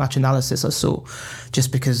post-match analysis I saw,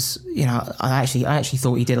 just because I actually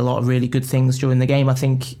thought he did a lot of really good things during the game. I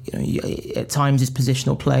think at times his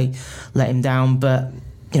positional play let him down, but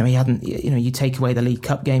he hadn't. You take away the League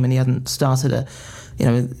Cup game and he hadn't started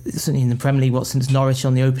certainly in the Premier League, since Norwich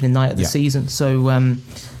on the opening night of the season. So,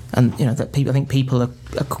 that I think people are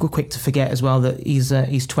quick to forget as well that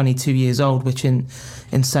he's 22 years old, which in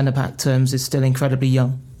centre back terms is still incredibly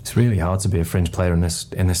young. It's really hard to be a fringe player in this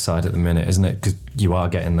side at the minute, isn't it? Because you are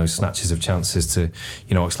getting those snatches of chances to,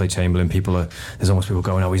 Oxlade-Chamberlain. There's almost people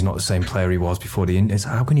going, "Oh, he's not the same player he was before the injury."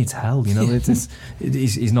 How can you tell?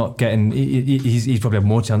 He's not getting. He's probably had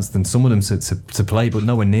more chance than some of them to play, but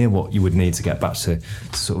nowhere near what you would need to get back to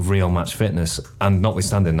sort of real match fitness. And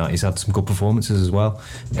notwithstanding that, he's had some good performances as well.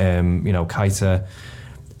 Keita,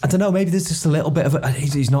 I don't know. Maybe there's just a little bit of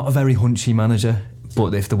he's not a very hunchy manager.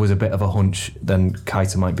 But if there was a bit of a hunch, then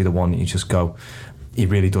Keita might be the one that you just go, he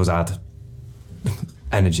really does add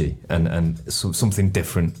energy and something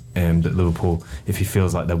different that Liverpool, if he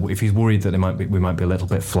feels like if he's worried that we might be a little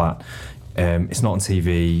bit flat, it's not on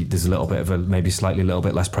TV, there's a little bit of maybe slightly a little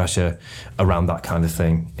bit less pressure around that kind of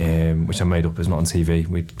thing, which I made up is not on TV,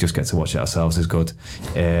 we just get to watch it ourselves is good.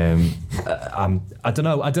 I don't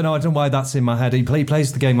know why that's in my head. He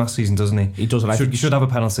plays the game last season, doesn't he? He does, and he should have a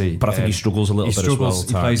penalty, but I think he struggles a little bit as well.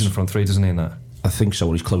 He plays in the front three, doesn't he, in that? I think so,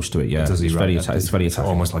 or he's close to it, yeah. Does he? It's very attacking.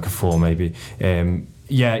 Almost like a 4 maybe.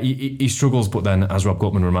 He struggles, but then, as Rob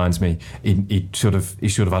Gutman reminds me, he should have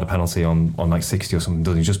had a penalty on like 60 or something,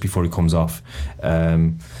 doesn't he? Just before he comes off.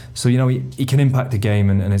 So he can impact the game,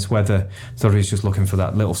 and it's whether he's just looking for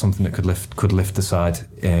that little something that could lift the side.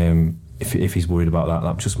 If he's worried about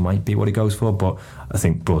that just might be what he goes for. But I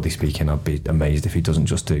think, broadly speaking, I'd be amazed if he doesn't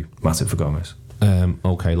just do Matip for Gomez.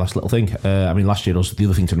 Okay, last little thing. Last year, the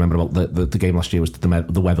other thing to remember about the game last year was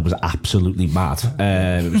that the weather was absolutely mad.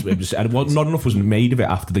 It was not enough was made of it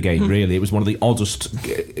after the game, really. It was one of the oddest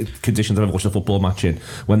conditions I've ever watched a football match in.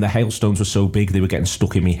 When the hailstones were so big, they were getting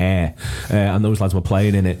stuck in my hair, and those lads were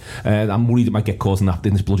playing in it. I'm worried it might get caught in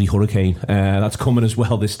this bloody hurricane that's coming as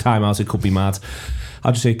well this time, as it could be mad.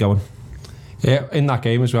 I'll just see it going. Yeah, in that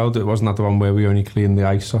game as well, wasn't that the one where we only cleaned the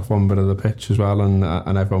ice off one bit of the pitch as well, and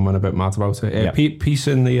everyone went a bit mad about it.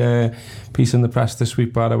 Piece in the press this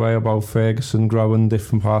week, by the way, about Ferguson growing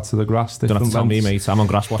different parts of the grass. Don't have to tell me, mate. I'm on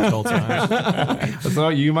grass watch all the time. I thought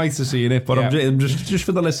you might have seen it, but I'm just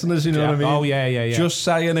for the listeners, you know what I mean? Oh yeah. Just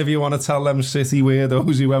saying, if you want to tell them City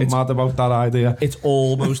weirdos who went mad about that idea. It's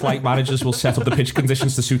almost like managers will set up the pitch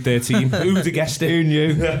conditions to suit their team. Who'd have guessed it? Who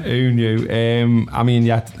knew?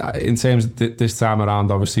 In terms of this time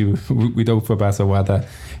around, obviously we'd hope for better weather.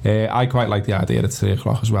 I quite like the idea at 3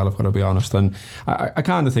 o'clock as well, I've got to be honest, and I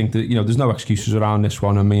kind of think that there's no excuses around this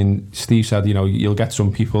one. I mean, Steve said you'll get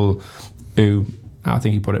some people who, I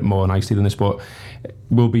think he put it more nicely than this, but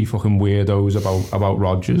will be fucking weirdos about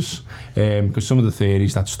Rodgers, because some of the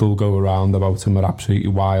theories that still go around about him are absolutely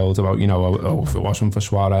wild. About if it wasn't for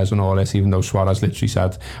Suarez and all this, even though Suarez literally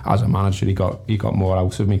said as a manager he got more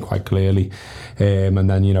out of me quite clearly, and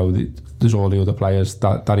then there's all the other players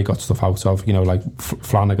that he got stuff out of, like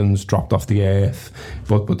Flanagan's dropped off the earth,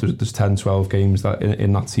 but there's 10-12 games that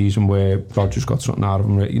in that season where Rodgers got something out of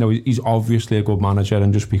him. He's obviously a good manager,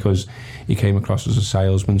 and just because he came across as a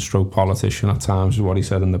salesman stroke politician at times, is what he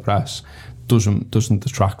said in the press, doesn't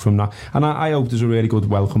detract from that. And I hope there's a really good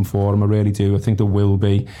welcome for him. I really do. I think there will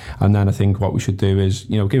be. And then I think what we should do is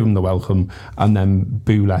give him the welcome, and then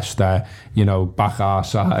boo Leicester, back our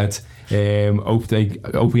side.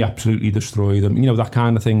 Hope we absolutely destroy them. That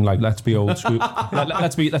kind of thing. Like, let's be old school.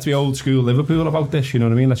 let's be old school Liverpool about this. You know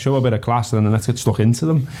what I mean? Let's show a bit of class, and then let's get stuck into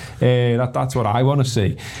them. That's what I want to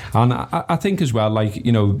see. And I think as well, like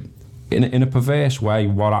in a perverse way,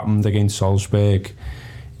 what happened against Salzburg,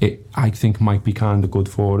 I think might be kind of good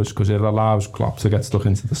for us, because it allows Klopp to get stuck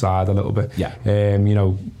into the side a little bit. Yeah.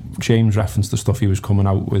 James referenced the stuff he was coming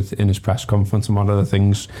out with in his press conference, and one of the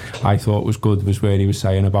things I thought was good was where he was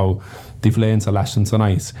saying about they've learned a lesson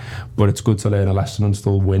tonight, but it's good to learn a lesson and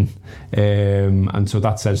still win. And so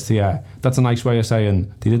that says to you, that's a nice way of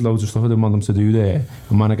saying they did loads of stuff I didn't want them to do there,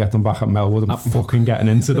 and when I get them back at Melwood, I'm fucking getting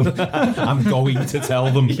into them. I'm going to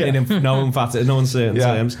tell them in no uncertain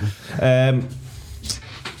terms.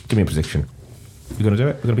 Give me a prediction. You're going to do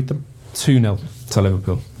it? We're going to beat them? 2-0 to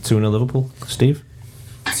Liverpool. 2-0 Liverpool. Steve?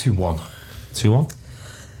 2-1. 2-1?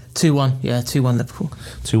 2-1, yeah, 2-1 Liverpool.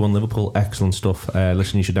 2-1 Liverpool, excellent stuff.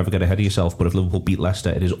 Listen, you should never get ahead of yourself, but if Liverpool beat Leicester,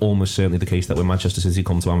 it is almost certainly the case that when Manchester City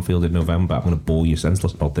come to Anfield in November, I'm going to bore you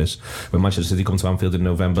senseless about this, when Manchester City come to Anfield in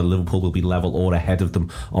November, Liverpool will be level or ahead of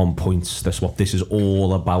them on points. That's what this is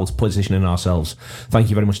all about, positioning ourselves. Thank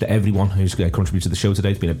you very much to everyone who's contributed to the show today.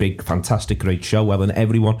 It's been a big, fantastic, great show. Well done,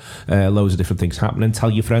 everyone. Loads of different things happening.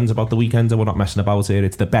 Tell your friends about the weekend, and we're not messing about here.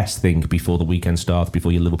 It's the best thing before the weekend starts,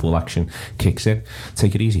 before your Liverpool action kicks in.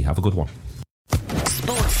 Take it easy. Have a good one.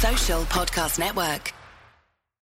 Sports Social Podcast Network.